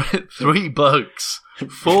 and 3 blokes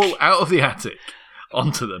fall out of the attic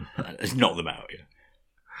onto them. Knock them out, yeah.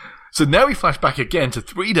 So now we flash back again to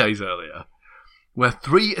 3 days earlier, where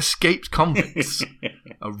 3 escaped convicts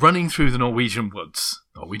are running through the Norwegian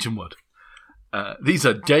wood. These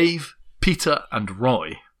are Dave, Peter, and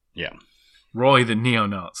Roy. Yeah. Roy, the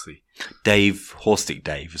neo-Nazi. Dave, Horstick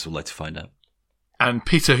Dave, as we'll later find out. And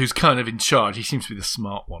Peter, who's kind of in charge. He seems to be the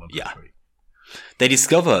smart one of the 3. They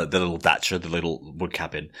discover the little dacha, the little wood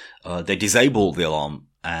cabin. They disable the alarm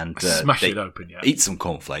and smash it open, eat some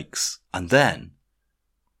cornflakes. And then,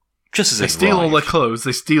 just as they steal all their clothes,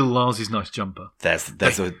 they steal Lars's nice jumper. That's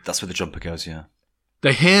where the jumper goes, yeah.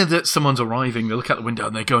 They hear that someone's arriving, they look out the window,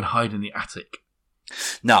 and they go and hide in the attic.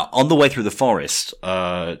 Now, on the way through the forest,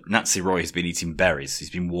 Nazi Roy has been eating berries. He's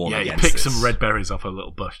been warned against this. He picked some red berries off a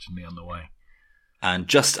little bush, didn't he, on the way? And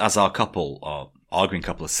just as our arguing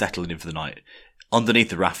couple, are settling in for the night, underneath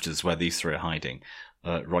the rafters where these 3 are hiding,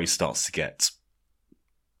 Roy starts to get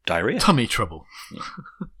diarrhea. Tummy trouble. Yeah.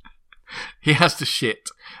 He has to shit.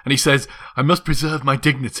 And he says, I must preserve my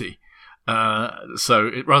dignity. So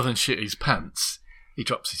rather than shit his pants, he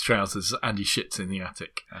drops his trousers and he shits in the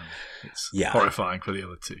attic. And it's horrifying for the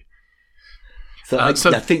other 2. So I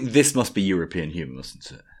think this must be European humour,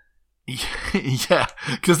 mustn't it? Yeah,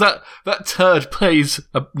 because that turd plays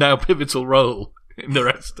a now pivotal role in the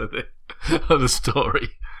rest of the story.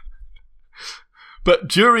 But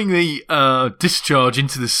during the discharge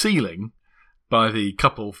into the ceiling by the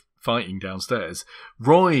couple fighting downstairs,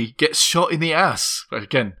 Roy gets shot in the ass.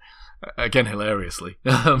 Again hilariously.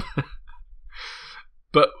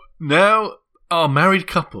 But now our married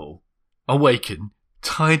couple awaken,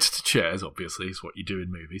 tied to chairs, obviously, is what you do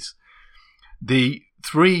in movies. The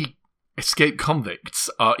 3 escaped convicts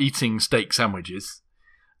are eating steak sandwiches,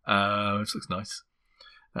 which looks nice.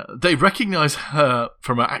 They recognise her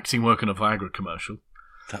from her acting work on a Viagra commercial.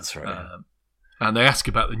 That's right. And they ask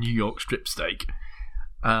about the New York strip steak.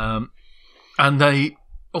 And they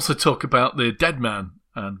also talk about the dead man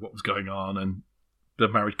and what was going on, and the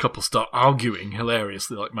married couple start arguing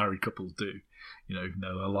hilariously like married couples do, even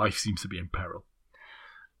though their life seems to be in peril.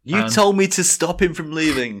 You told me to stop him from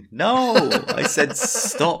leaving. No, I said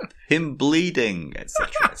stop him bleeding,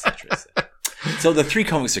 etc., etc., etc. So the 3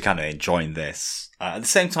 convicts are kind of enjoying this. At the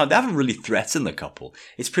same time, they haven't really threatened the couple.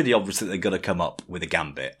 It's pretty obvious that they're going to come up with a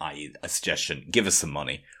gambit, i.e. a suggestion, give us some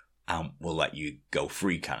money, and we'll let you go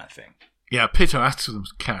free kind of thing. Yeah, Peter asks for them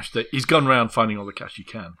cash. He's gone around finding all the cash he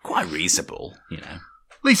can. Quite reasonable,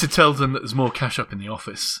 Lisa tells them that there's more cash up in the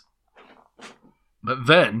office. But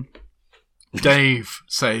then Dave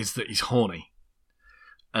says that he's horny.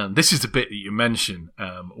 And this is the bit that you mention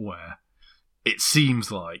where it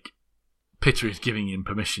seems like Peter is giving him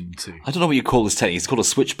permission to... I don't know what you call this technique. It's called a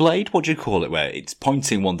switchblade? What do you call it? Where it's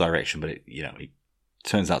pointing one direction, but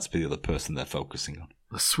Turns out to be the other person they're focusing on.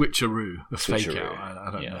 The switcheroo, the fake Switcheroo. out.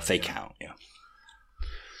 I don't know. Fake out, yeah.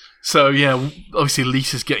 So, yeah, obviously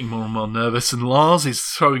Lisa's getting more and more nervous, and Lars is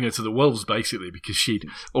throwing her to the wolves, basically, because she'd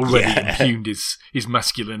already impugned his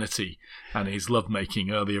masculinity and his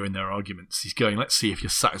lovemaking earlier in their arguments. He's going, let's see if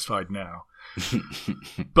you're satisfied now.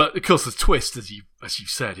 But, of course, the twist, as you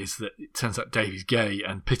said, is that it turns out Dave is gay,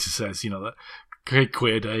 and Peter says, that, okay,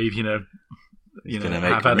 queer Dave, Going to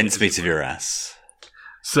make mincemeat of your ass.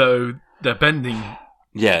 So, they're bending...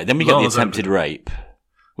 Yeah, then we get the attempted rape.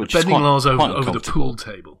 Bending Lars over the pool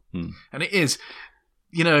table. And it is,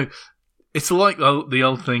 it's like the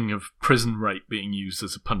old thing of prison rape being used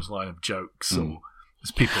as a punchline of jokes or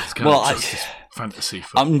as people's kind of justice fantasy.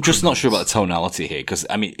 I'm just not sure about the tonality here because,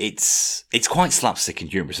 it's quite slapstick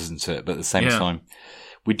and humorous, isn't it? But at the same time,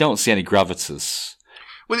 we don't see any gravitas.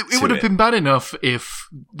 Well, it would have been bad enough if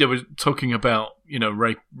they were talking about,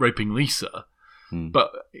 raping Lisa.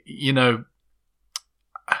 But,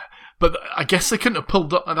 But I guess they couldn't have pulled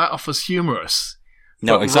that off as humorous.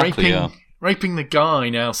 No, but exactly, raping the guy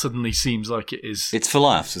now suddenly seems like it is... It's for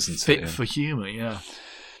laughs, isn't it? Fit for humour, yeah.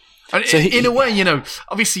 And so in a way,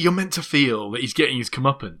 obviously you're meant to feel that he's getting his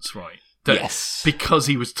comeuppance, right? Yes. Because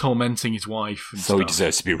he was tormenting his wife and so stuff. He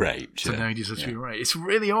deserves to be raped. So now he deserves to be raped. It's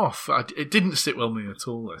really off. It didn't sit well with me at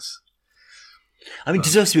all, this.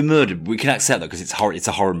 Deserves to be murdered. We can accept that because it's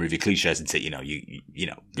a horror movie cliche, isn't it?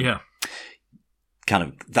 Yeah. Kind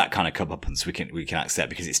of that kind of comeuppance we can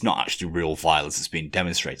accept because it's not actually real violence that's being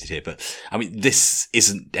demonstrated here. But this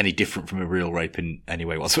isn't any different from a real rape in any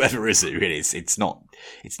way whatsoever, is it? Really, it's not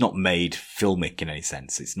made filmic in any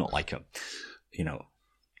sense. It's not like a.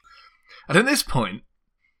 And at this point,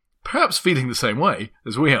 perhaps feeling the same way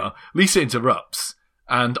as we are, Lisa interrupts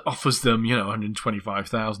and offers them,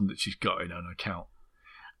 $125,000 that she's got in her account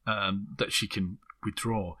that she can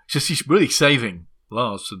withdraw. She's really saving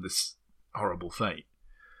Lars from this horrible fate.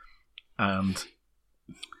 And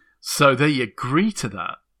so they agree to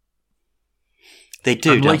that. They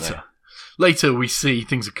do, and don't later we see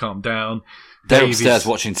things have calmed down. They're upstairs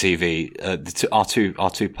watching TV. Our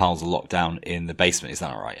two pals are locked down in the basement. Is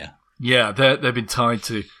that all right? Yeah. Yeah, they've been tied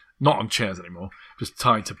to, not on chairs anymore, just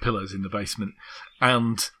tied to pillars in the basement.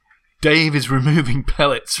 And Dave is removing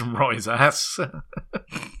pellets from Roy's ass.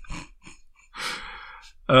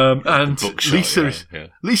 And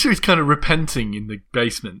Lisa is kind of repenting in the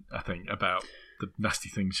basement, I think, about the nasty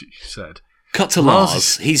things she said. Cut to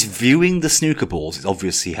Lars. He's viewing the snooker balls. It's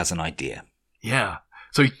obvious he has an idea. Yeah.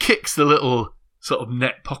 So he kicks the little sort of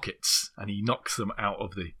net pockets and he knocks them out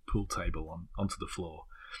of the pool table onto the floor.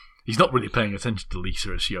 He's not really paying attention to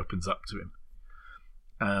Lisa as she opens up to him.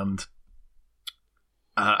 And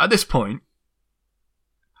at this point,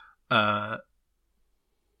 he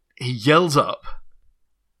yells up,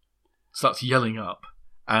 starts yelling up,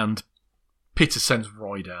 and Peter sends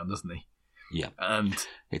Roy down, doesn't he? Yeah. And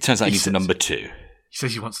it turns out he's a number 2. He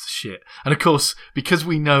says he wants to shit. And of course, because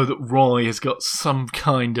we know that Roy has got some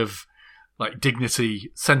kind of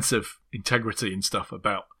dignity, sense of integrity and stuff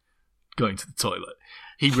about going to the toilet,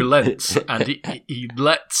 he relents and he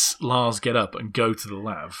lets Lars get up and go to the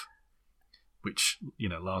lav, which,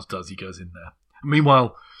 Lars does. He goes in there.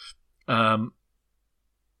 Meanwhile,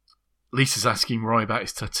 Lisa's asking Roy about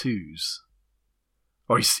his tattoos.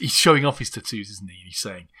 Or he's showing off his tattoos, isn't he? And he's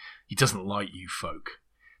saying he doesn't like you folk.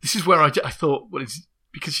 This is where I thought,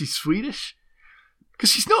 because she's Swedish?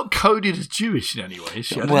 Because she's not coded as Jewish in any way, is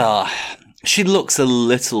she? Well, she looks a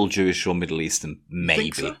little Jewish or Middle Eastern,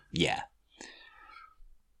 maybe. So? Yeah.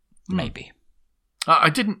 Maybe. I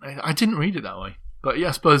didn't read it that way. But yeah,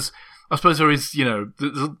 I suppose there is,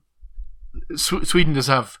 Sweden does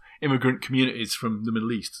have immigrant communities from the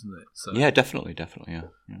Middle East, doesn't it? So yeah, definitely, yeah.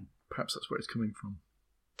 Perhaps that's where it's coming from.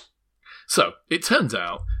 So, it turns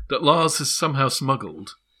out that Lars has somehow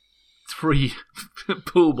smuggled 3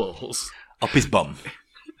 pool balls up his bum.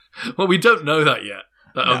 Well, we don't know that yet.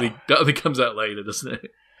 That only comes out later, doesn't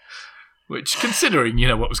it? Which, considering,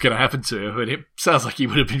 what was going to happen to him, it sounds like he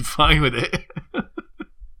would have been fine with it.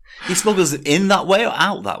 He smuggles it in that way or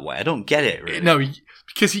out that way? I don't get it, really. No,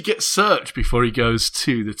 because he gets searched before he goes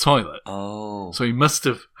to the toilet. Oh. So he must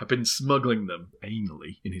have been smuggling them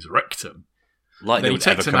anally in his rectum. Like then he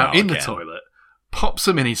takes them out in the toilet, pops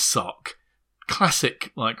them in his sock.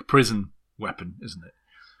 Classic, prison weapon, isn't it?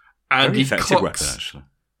 And very effective weapon, actually.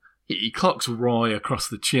 He clocks Roy across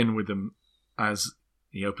the chin with them as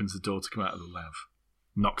he opens the door to come out of the lav.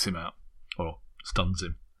 Knocks him out, or stuns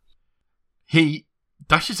him. He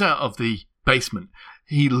dashes out of the basement.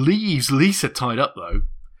 He leaves Lisa tied up, though,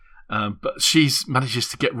 but she manages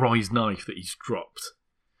to get Roy's knife that he's dropped.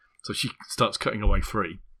 So she starts cutting away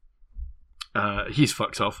free. He's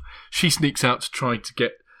fucked off. She sneaks out to try to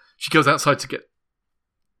get... She goes outside to get...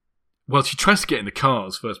 Well, she tries to get in the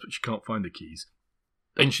cars first, but she can't find the keys.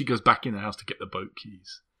 Then she goes back in the house to get the boat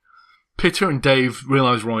keys. Peter and Dave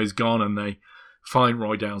realise Roy is gone, and they find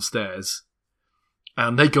Roy downstairs.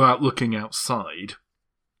 And they go out looking outside.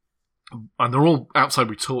 And they're all outside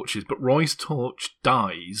with torches, but Roy's torch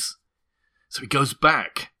dies. So he goes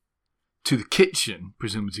back to the kitchen,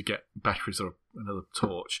 presumably to get batteries or another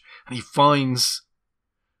torch. And he finds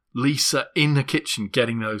Lisa in the kitchen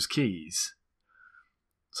getting those keys.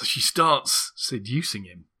 So she starts seducing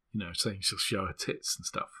him, saying she'll show her tits and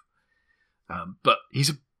stuff. But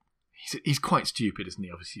he's quite stupid, isn't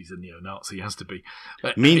he? Obviously, he's a neo-Nazi. He has to be.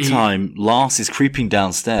 Meantime, Lars is creeping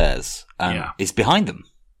downstairs and is behind them.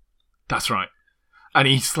 That's right. And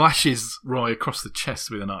he slashes Roy across the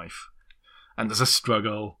chest with a knife. And there's a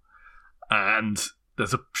struggle. And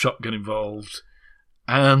there's a shotgun involved.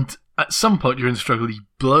 And at some point during the struggle, he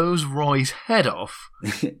blows Roy's head off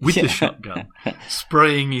with the shotgun,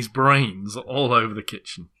 spraying his brains all over the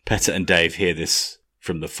kitchen. Peter and Dave hear this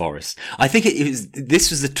from the forest. I think this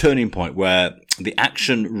was the turning point where the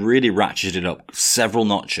action really ratcheted up several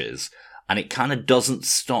notches, and it kind of doesn't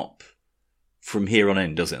stop from here on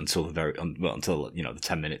in, does it? Until the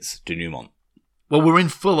 10 minutes denouement. Well, we're in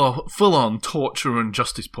full on torture and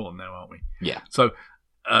justice porn now, aren't we? Yeah. So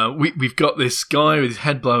we've got this guy with his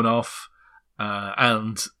head blown off,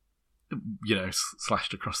 and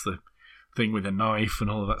slashed across the thing with a knife and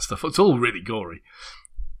all of that stuff. It's all really gory.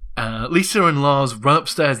 Lisa and Lars run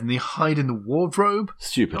upstairs and they hide in the wardrobe.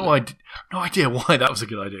 Stupid. No idea why that was a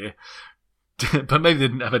good idea. But maybe they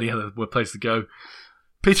didn't have any other place to go.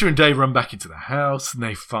 Peter and Dave run back into the house and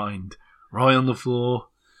they find Roy on the floor.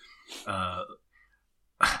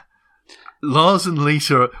 Lars and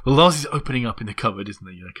Lisa Lars is opening up in the cupboard, isn't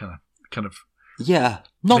he? Kind of. Yeah.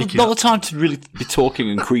 Not the time to really be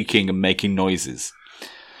talking and creaking and making noises.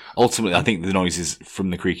 Ultimately, I think the noises from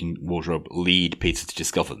the creaking wardrobe lead Peter to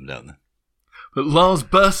discover them, don't they? But Lars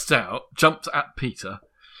bursts out, jumps at Peter.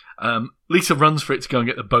 Lisa runs for it to go and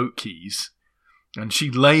get the boat keys. And she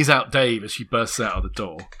lays out Dave as she bursts out of the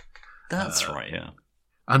door. That's right, yeah.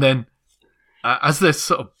 And then, as they're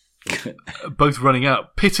sort of both running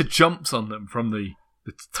out, Peter jumps on them from the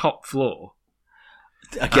top floor.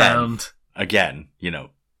 Again,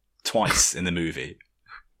 twice in the movie.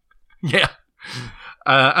 Yeah.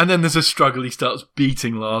 And then there's a struggle. He starts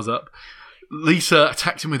beating Lars up. Lisa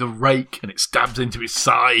attacks him with a rake and it stabs into his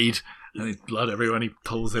side. And there's blood everywhere and he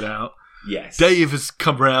pulls it out. Yes. Dave has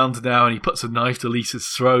come round now and he puts a knife to Lisa's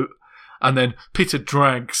throat. And then Peter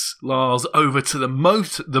drags Lars over to the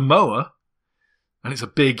mower. And it's a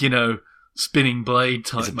big, spinning blade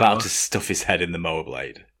type mower. He's about to stuff his head in the mower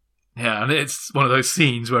blade. Yeah, and it's one of those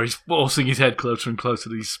scenes where he's forcing his head closer and closer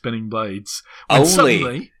to these spinning blades.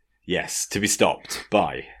 Suddenly... Yes, to be stopped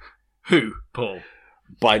by... Who, Paul?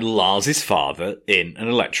 By Lars's father in an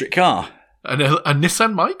electric car. A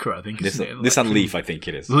Nissan Micra, I think. Nissan Leaf, I think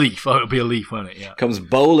it is. Leaf. Oh, it'll be a Leaf, won't it? Yeah. Comes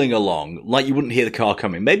bowling along like you wouldn't hear the car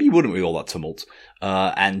coming. Maybe you wouldn't with all that tumult.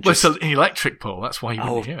 And just... Well, it's an electric, Paul. That's why you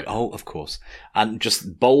wouldn't hear it. Oh, of course. And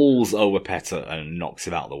just bowls over Peter and knocks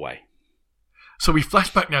him out of the way. So we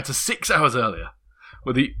flash back now to 6 hours earlier,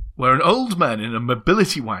 where an old man in a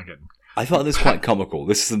mobility wagon... I thought this was quite comical.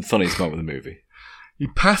 This is the funniest moment of the movie. He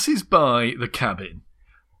passes by the cabin,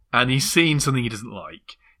 and he's seen something he doesn't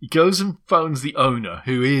like. He goes and phones the owner,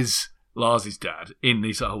 who is Lars's dad, in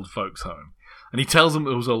this old folks' home. And he tells them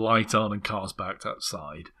there was a light on and cars parked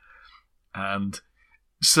outside. And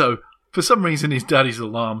so, for some reason, his dad is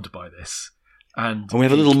alarmed by this. And we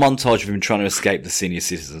have a little montage of him trying to escape the senior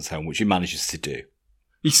citizens' home, which he manages to do.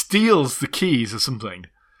 He steals the keys or something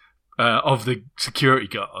of the security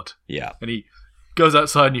guard. Yeah. And he goes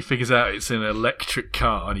outside and he figures out it's an electric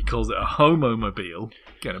car and he calls it a homomobile.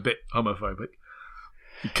 Again, a bit homophobic.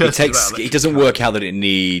 He doesn't work out that it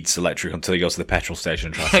needs electric until he goes to the petrol station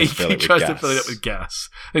and tries to fill it with gas. He tries to fill it up with gas.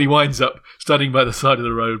 And he winds up standing by the side of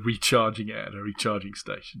the road recharging it at a recharging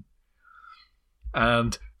station.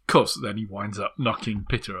 And, of course, then he winds up knocking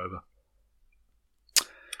Peter over.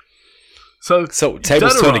 So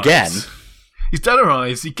tables turn again. His dad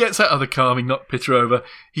arrives, he gets out of the car, having knocked Peter over.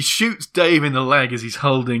 He shoots Dave in the leg as he's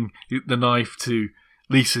holding the knife to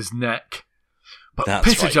Lisa's neck. But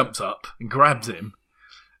Peter jumps up and grabs him.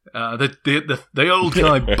 The old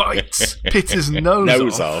guy bites Peter's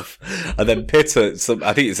nose off. And then Peter,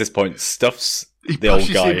 I think it's this point, stuffs the old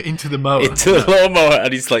guy him into the mower. Into the lawnmower,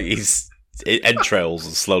 and his entrails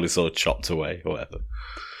are slowly sort of chopped away, or whatever.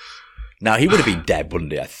 Now, he would have been dead,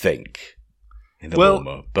 wouldn't he, I think? in the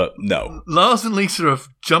lawnmower, but no. Lars and Lisa have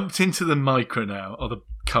jumped into the Micra now, or the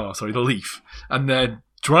Leaf, and they're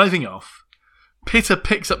driving off. Peter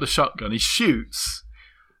picks up the shotgun, he shoots,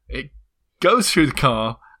 it goes through the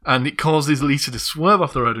car, and it causes Lisa to swerve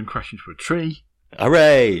off the road and crash into a tree.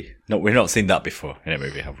 Hooray! No, we've not seen that before in a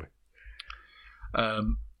movie, have we?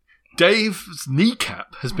 Dave's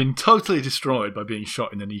kneecap has been totally destroyed by being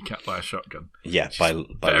shot in the kneecap by a shotgun. Yeah, by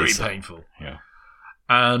very Lisa. painful. Yeah.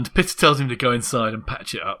 And Peter tells him to go inside and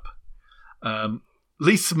patch it up.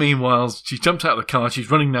 Lisa, meanwhile, she jumps out of the car. She's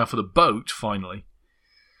running now for the boat, finally.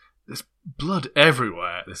 There's blood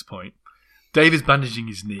everywhere at this point. Dave is bandaging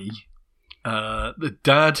his knee. The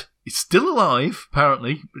dad is still alive,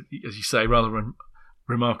 apparently, as you say, rather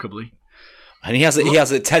remarkably. And he has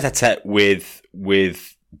a tete-a-tete with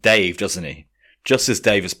Dave, doesn't he? Just as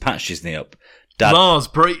Dave has patched his knee up. Lars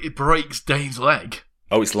breaks Dave's leg.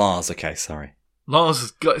 Oh, it's Lars. Okay, sorry.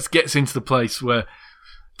 Lars gets into the place where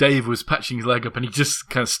Dave was patching his leg up and he just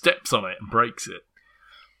kind of steps on it and breaks it.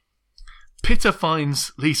 Peter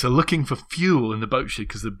finds Lisa looking for fuel in the boat shed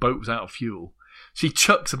because the boat was out of fuel. She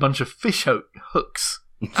chucks a bunch of fish hooks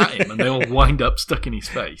at him and they all wind up stuck in his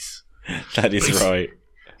face. That is right.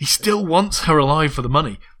 He still wants her alive for the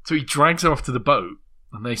money, so he drags her off to the boat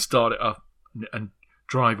and they start it up and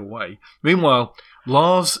drive away. Meanwhile,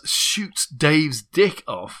 Lars shoots Dave's dick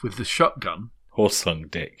off with the shotgun. Horse-hung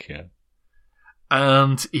dick, yeah.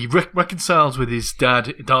 And he reconciles with his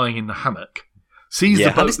dad dying in the hammock. Sees the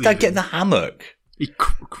boat. How does Dad get in the hammock? He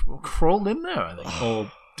crawled in there, I think.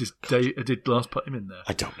 Or did Lars put him in there?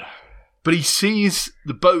 I don't know. But he sees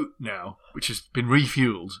the boat now, which has been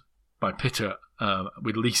refueled by Peter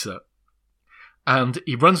with Lisa. And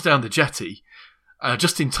he runs down the jetty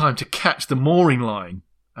just in time to catch the mooring line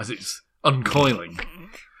as it's uncoiling.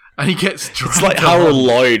 And he gets dragged It's like Harold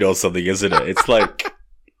Lloyd or something, isn't it? It's like...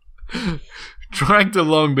 dragged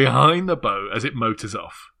along behind the boat as it motors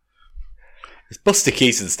off. It's Buster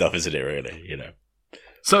Keaton stuff, isn't it, really? You know.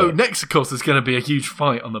 So next, of course, there's going to be a huge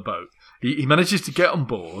fight on the boat. He manages to get on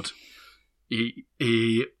board. He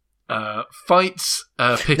fights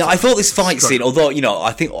Peter. Now, I thought this fight scene, although, you know,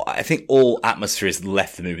 I think all atmosphere has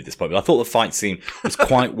left the movie at this point, but I thought the fight scene was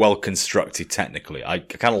quite well constructed technically. I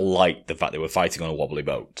kind of liked the fact they were fighting on a wobbly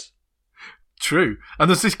boat. True. And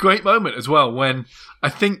there's this great moment as well when I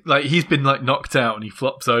think like he's been like knocked out and he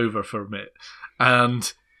flops over for a minute.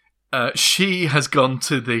 And she has gone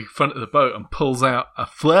to the front of the boat and pulls out a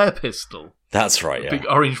flare pistol. That's right, yeah. Big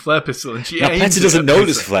orange flare pistol. And she now, aims Peter doesn't it know at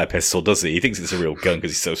this Peter. flare pistol, does he? He thinks it's a real gun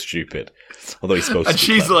because he's so stupid. Although he's supposed And to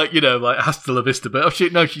be she's clever. like, you know, like, hasta la vista. But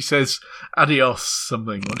she says adios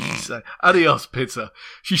something. What does she say? Adios, Peter.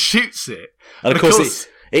 She shoots it. And of course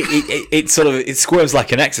it sort of it squirms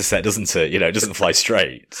like an Exocet, doesn't it? You know, it doesn't fly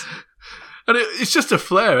straight. And it's just a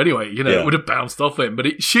flare anyway. You know, Yeah. It would have bounced off him. But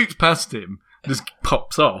it shoots past him and just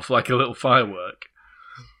pops off like a little firework.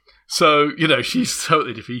 So, you know, she's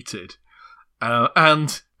totally defeated.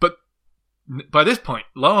 But by this point,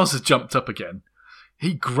 Lars has jumped up again.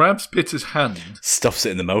 He grabs Peter's hand, Stuffs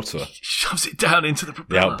it in the motor. shoves it down into the The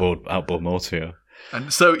propeller. outboard motor, yeah.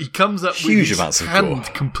 And so he comes up Huge with his amounts of hand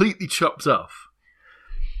gore. completely chopped off.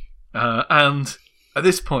 And at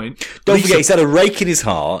this point... Don't Lisa- forget, he's had a rake in his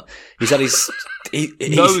heart. He's had his...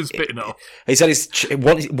 nose bitten off. He's had his...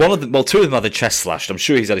 One of them... Well, two of them had the chest slashed. I'm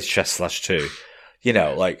sure he's had his chest slashed too. You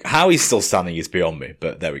know, like, how he's still standing is beyond me,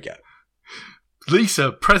 but there we go.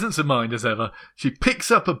 Lisa, presence of mind as ever, she picks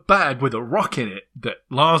up a bag with a rock in it that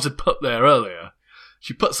Lars had put there earlier.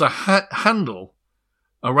 She puts a handle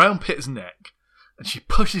around Pitt's neck and she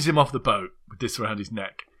pushes him off the boat with this around his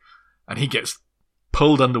neck. And he gets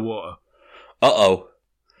pulled underwater. Uh-oh.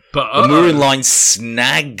 But The mooring line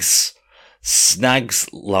snags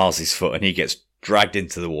Lars's foot and he gets dragged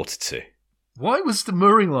into the water too. why was the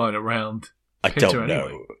mooring line around I Peter don't know.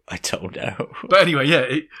 anyway? I don't know. But anyway, yeah,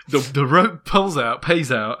 the rope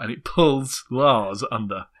pays out, and it pulls Lars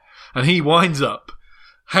under. And he winds up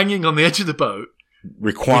hanging on the edge of the boat.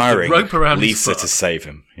 Requiring with the rope around his Lisa foot. to save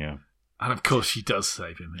him, yeah. And of course she does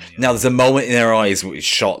save him. Yeah. Now, there's a moment in her eyes which is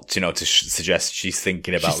shot, you know, to suggest she's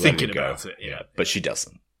thinking about She's letting thinking it go. about it, yeah. But she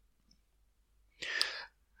doesn't.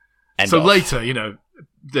 End So off. later, you know,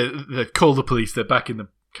 they call the police. They're back in the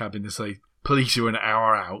cabin. They say, police are an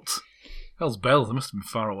hour out. Hell's bells. They must have been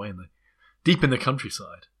far away deep in the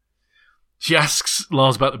countryside. She asks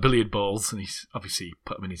Lars about the billiard balls, and he's obviously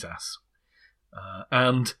put them in his ass.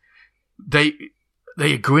 And they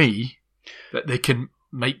agree that they can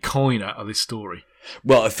make coin out of this story.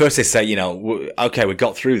 Well, at first they say, you know, okay, we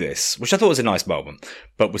got through this, which I thought was a nice moment,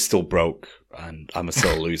 but we're still broke and I'm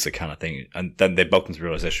still a loser kind of thing. And then they both come to the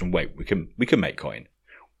realization, wait, we can make coin.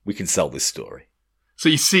 We can sell this story. So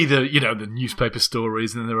you see the newspaper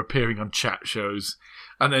stories, and then they're appearing on chat shows.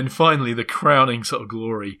 And then finally, the crowning sort of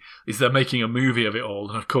glory is they're making a movie of it all.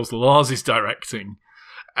 And of course, Lars is directing,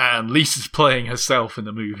 and Lisa's playing herself in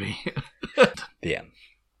the movie. Yeah.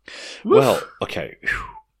 Well, okay.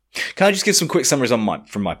 Can I just give some quick summaries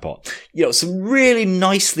from my part? Some really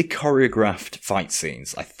nicely choreographed fight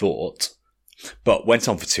scenes, I thought, but went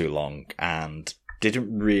on for too long and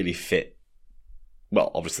didn't really fit. Well,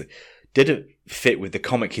 obviously, didn't fit with the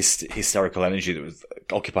comic hysterical energy that was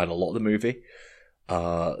occupied a lot of the movie.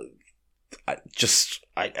 I just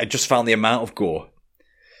found the amount of gore,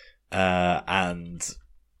 and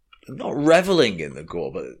not reveling in the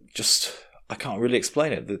gore, but just I can't really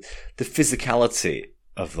explain it. The physicality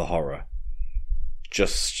of the horror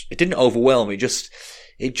it didn't overwhelm me.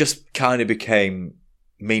 It just kind of became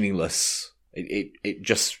meaningless. It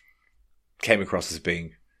just came across as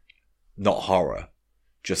being not horror,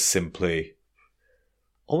 just simply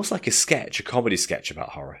almost like a comedy sketch about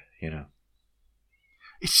horror.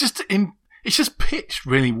 It's just pitched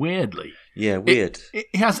really weirdly. Yeah, weird.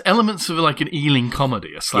 It has elements of like an Ealing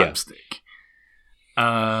comedy, a slapstick,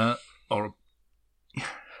 or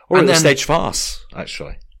a stage farce,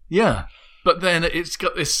 actually. Yeah, but then it's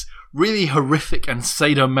got this really horrific and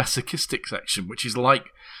sadomasochistic section, which is like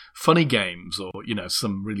Funny Games or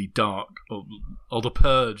some really dark or The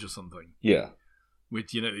Purge or something. Yeah,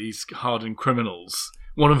 with these hardened criminals,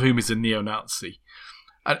 one of whom is a neo-Nazi.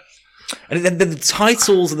 And then the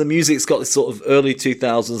titles and the music's got this sort of early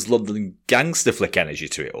 2000s London gangster flick energy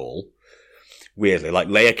to it all. Weirdly, like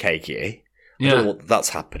Layer Cake here. I don't know what that's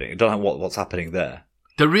happening. I don't know what's happening there.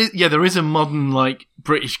 There is a modern like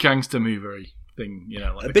British gangster movie thing,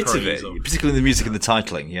 like a bit of it, particularly the music and the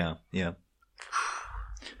titling. Yeah.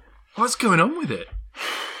 What's going on with it?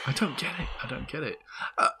 I don't get it.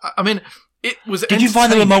 I mean, it was. Did you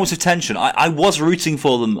find there were moments of tension? I was rooting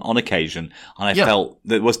for them on occasion, and I felt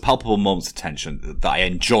there was palpable moments of tension that I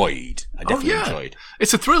enjoyed. I definitely enjoyed.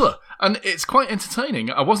 It's a thriller, and it's quite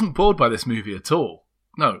entertaining. I wasn't bored by this movie at all.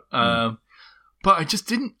 No, but I just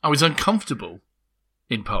didn't. I was uncomfortable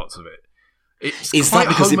in parts of it. Is that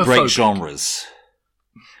because it breaks genres?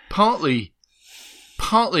 Partly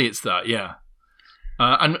it's that, yeah.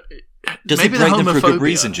 And does it break them for a good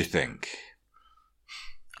reason? Do you think?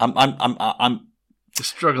 I'm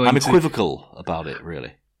struggling. I'm equivocal about it,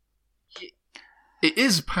 really. It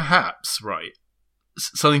is perhaps right.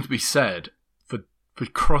 Something to be said for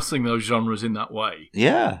crossing those genres in that way.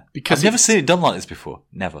 Yeah, because I've never seen it done like this before.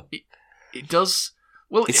 Never. It does.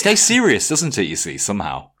 Well, it stays serious, doesn't it? You see,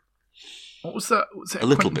 somehow. What was that? Was it a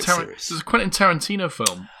little bit serious? There's a Quentin Tarantino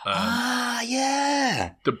film.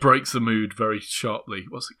 Yeah. That breaks the mood very sharply.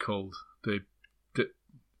 What's it called? The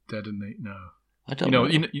Dead and the No. I don't know.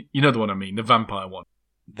 You know the one I mean, the vampire one.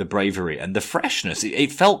 The bravery and the freshness.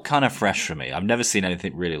 It felt kind of fresh for me. I've never seen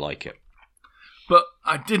anything really like it. But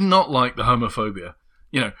I did not like the homophobia.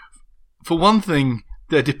 For one thing,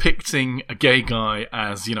 they're depicting a gay guy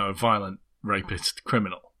as, a violent rapist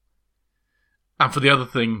criminal. And for the other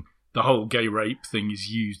thing, the whole gay rape thing is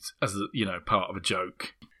used as part of a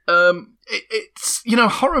joke. It's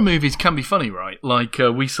horror movies can be funny, right? Like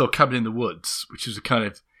we saw Cabin in the Woods, which was a kind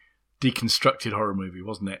of deconstructed horror movie,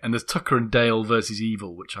 wasn't it? And there's Tucker and Dale versus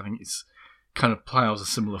Evil, which I think is kind of plows a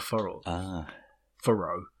similar furrow.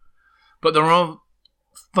 But there are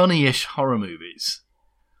funny-ish horror movies.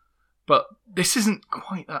 But this isn't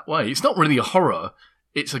quite that way. It's not really a horror.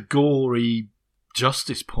 It's a gory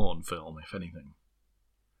justice porn film, if anything.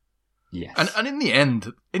 Yes. And in the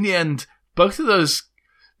end, both of those,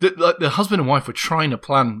 the husband and wife were trying to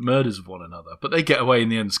plan murders of one another, but they get away in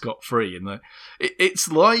the end scot-free. And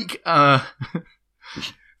it's like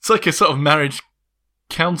it's like a sort of marriage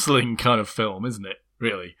counselling kind of film, isn't it?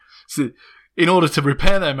 Really. So in order to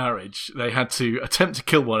repair their marriage, they had to attempt to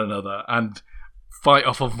kill one another and fight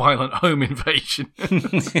off a violent home invasion.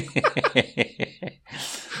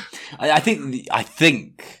 I think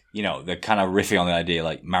they're kind of riffing on the idea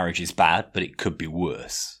like marriage is bad, but it could be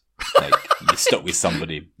worse. Like you're stuck with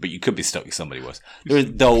somebody, but you could be stuck with somebody worse. There are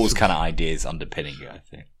those kind of ideas underpinning it, I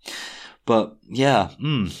think. But yeah,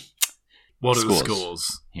 what are the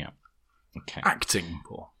scores? Yeah, okay. Acting,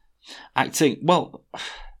 Paul. Acting. Well,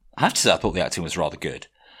 I have to say I thought the acting was rather good.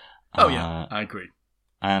 Oh yeah, I agree.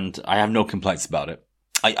 And I have no complaints about it.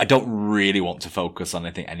 I don't really want to focus on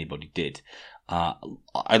anything anybody did. I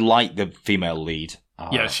like the female lead.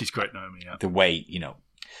 Yeah, she's great, Naomi. Yeah. The way,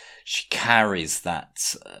 she carries that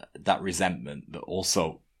resentment, but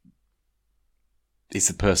also is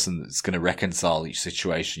the person that's going to reconcile each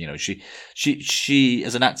situation. She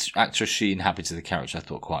as an actress, she inhabited the character, I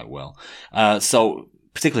thought, quite well. So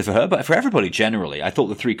particularly for her, but for everybody generally. I thought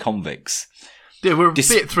the three convicts. They were a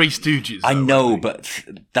bit Three Stooges. I know, but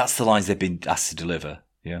that's the lines they've been asked to deliver.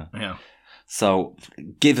 Yeah. Yeah. So,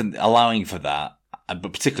 allowing for that,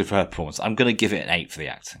 but particularly for her performance, I'm going to give it an 8 for the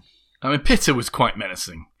acting. I mean, Pitta was quite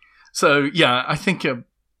menacing. So, yeah, I think a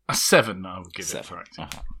 7 I would give it for acting.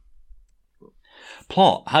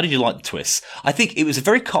 Plot. How did you like the twists? I think it was a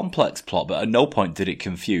very complex plot, but at no point did it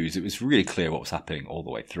confuse. It was really clear what was happening all the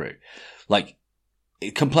way through. Like,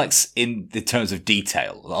 complex in the terms of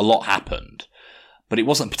detail. A lot happened. But it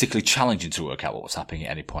wasn't particularly challenging to work out what was happening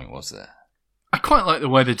at any point, was there? I quite like the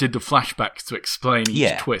way they did the flashbacks to explain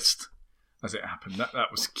each twist as it happened. That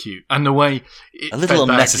was cute. And the way it a little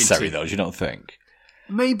unnecessary, though, you don't think?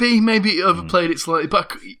 Maybe it overplayed it slightly.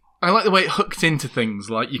 But I like the way it hooked into things.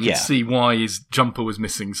 Like, you could see why his jumper was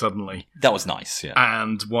missing suddenly. That was nice, yeah.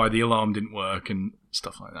 And why the alarm didn't work and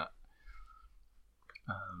stuff like that.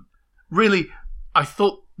 Really, I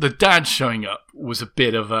thought the dad showing up was a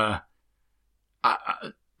bit of a...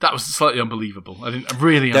 that was slightly unbelievable. I didn't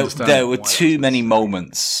really understand. There were too many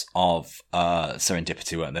moments of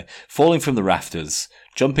serendipity, weren't there? Falling from the rafters,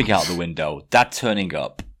 jumping out the window, dad turning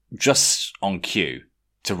up just on cue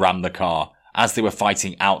to ram the car as they were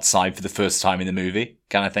fighting outside for the first time in the movie,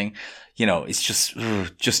 kind of thing. You know, it's just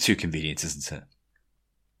too convenient, isn't it?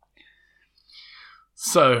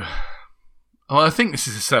 So, I think this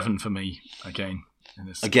is a 7 for me again. In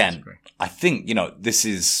this category. I think, this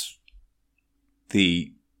is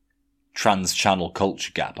the trans-channel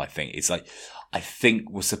culture gap, I think. It's like, I think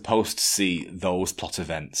we're supposed to see those plot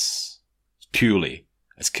events purely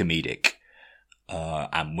as comedic.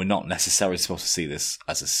 And we're not necessarily supposed to see this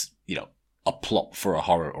as a plot for a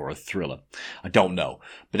horror or a thriller. I don't know.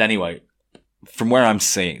 But anyway, from where I'm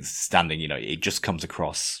standing, it just comes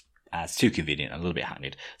across as too convenient and a little bit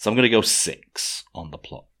hackneyed. So I'm going to go 6 on the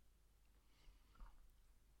plot.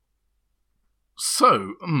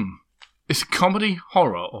 So, is it comedy,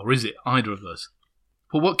 horror, or is it either of those?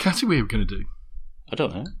 Well, what category are we going to do? I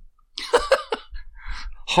don't know.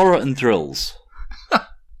 Horror and thrills.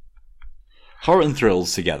 Horror and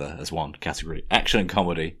thrills together as one category. Action and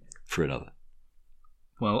comedy for another.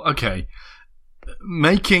 Well, okay.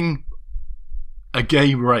 Making a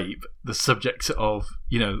gay rape the subject of,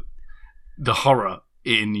 the horror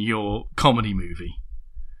in your comedy movie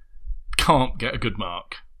can't get a good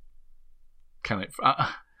mark. Can it?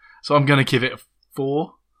 So I'm going to give it a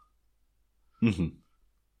 4. Mm-hmm.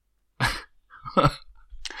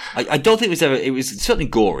 I don't think it was certainly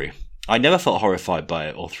gory. I never felt horrified by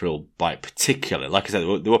it or thrilled by it particularly. Like I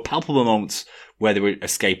said, there were palpable moments where they were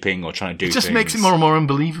escaping or trying to do things. It just makes it more and more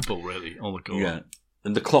unbelievable, really, all the gore. Yeah.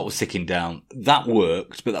 And the clock was ticking down. That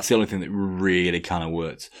worked, but that's the only thing that really kind of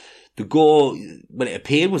worked. The gore, when it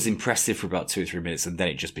appeared, was impressive for about 2 or 3 minutes, and then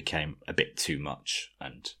it just became a bit too much.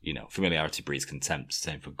 And, familiarity breeds contempt.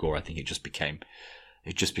 Same for gore. I think it just became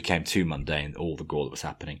too mundane, all the gore that was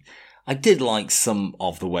happening. I did like some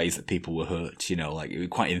of the ways that people were hurt, like it was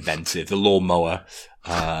quite inventive. The lawnmower,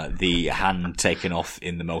 the hand taken off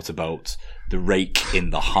in the motorboat, the rake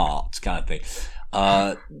in the heart kind of thing.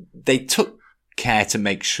 They took care to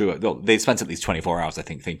make sure, they spent at least 24 hours, I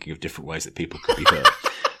think, thinking of different ways that people could be hurt.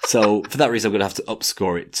 So for that reason, I'm going to have to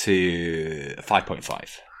upscore it to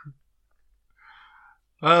 5.5.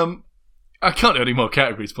 I can't do any more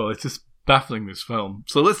categories, Paul. It's just baffling, this film.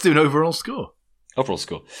 So let's do an overall score. Overall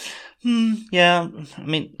score. Yeah, I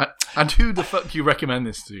mean... And who the fuck do you recommend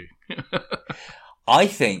this to? I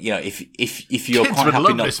think, if you're Kids quite would happy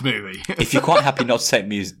love not... this movie. if you're quite happy not to take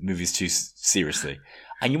movies too seriously,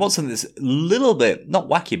 and you want something that's a little bit, not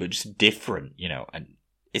wacky, but just different, and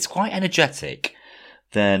it's quite energetic,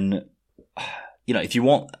 then, if you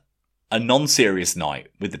want a non-serious night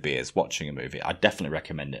with the beers watching a movie, I definitely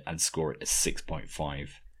recommend it and score it as 6.5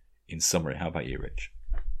 in summary. How about you, Rich?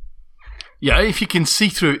 Yeah, if you can see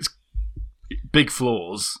through its big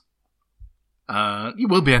flaws, you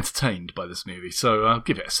will be entertained by this movie. So I'll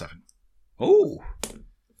give it a 7. Oh,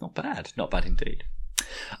 not bad. Not bad indeed.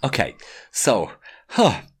 Okay, so,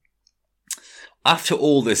 after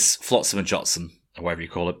all this flotsam and jetsam, or whatever you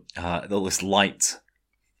call it, all this light...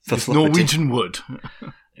 This Norwegian wood.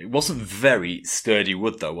 It wasn't very sturdy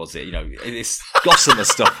wood, though, was it? It's gossamer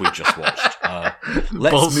stuff we just watched.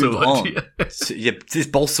 Let's move on. Yeah, this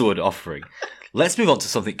balsa wood offering. Let's move on to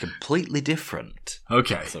something completely different.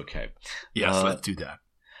 Okay. That's okay. Yes, let's do that.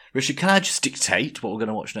 Richard, can I just dictate what we're going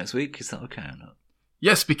to watch next week? Is that okay or not?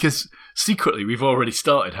 Yes, because secretly we've already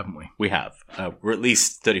started, haven't we? We have. We're at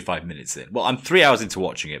least 35 minutes in. Well, I'm 3 hours into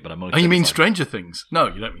watching it, but I'm only... Oh, you mean Stranger Things? No,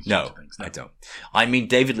 you don't mean Stranger Things. No, I don't. I mean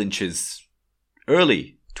David Lynch's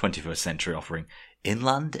early 21st century offering,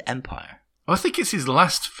 Inland Empire. I think it's his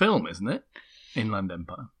last film, isn't it? Inland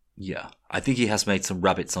Empire. Yeah. I think he has made some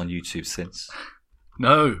rabbits on YouTube since.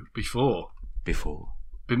 No, before. Before.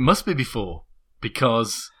 It must be before,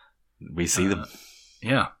 because... We see them.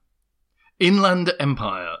 Yeah. Inland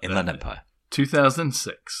Empire. Inland Empire.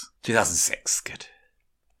 2006. 2006. Good.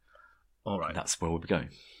 All right. That's where we'll be going.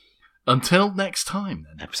 Until next time,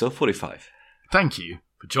 then. Episode 45. Thank you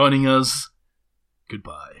for joining us.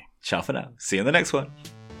 Goodbye. Ciao for now. See you in the next one.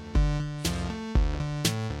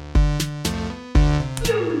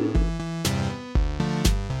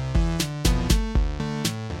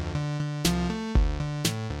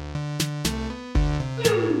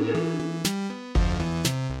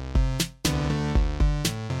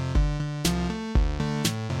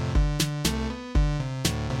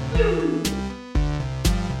 You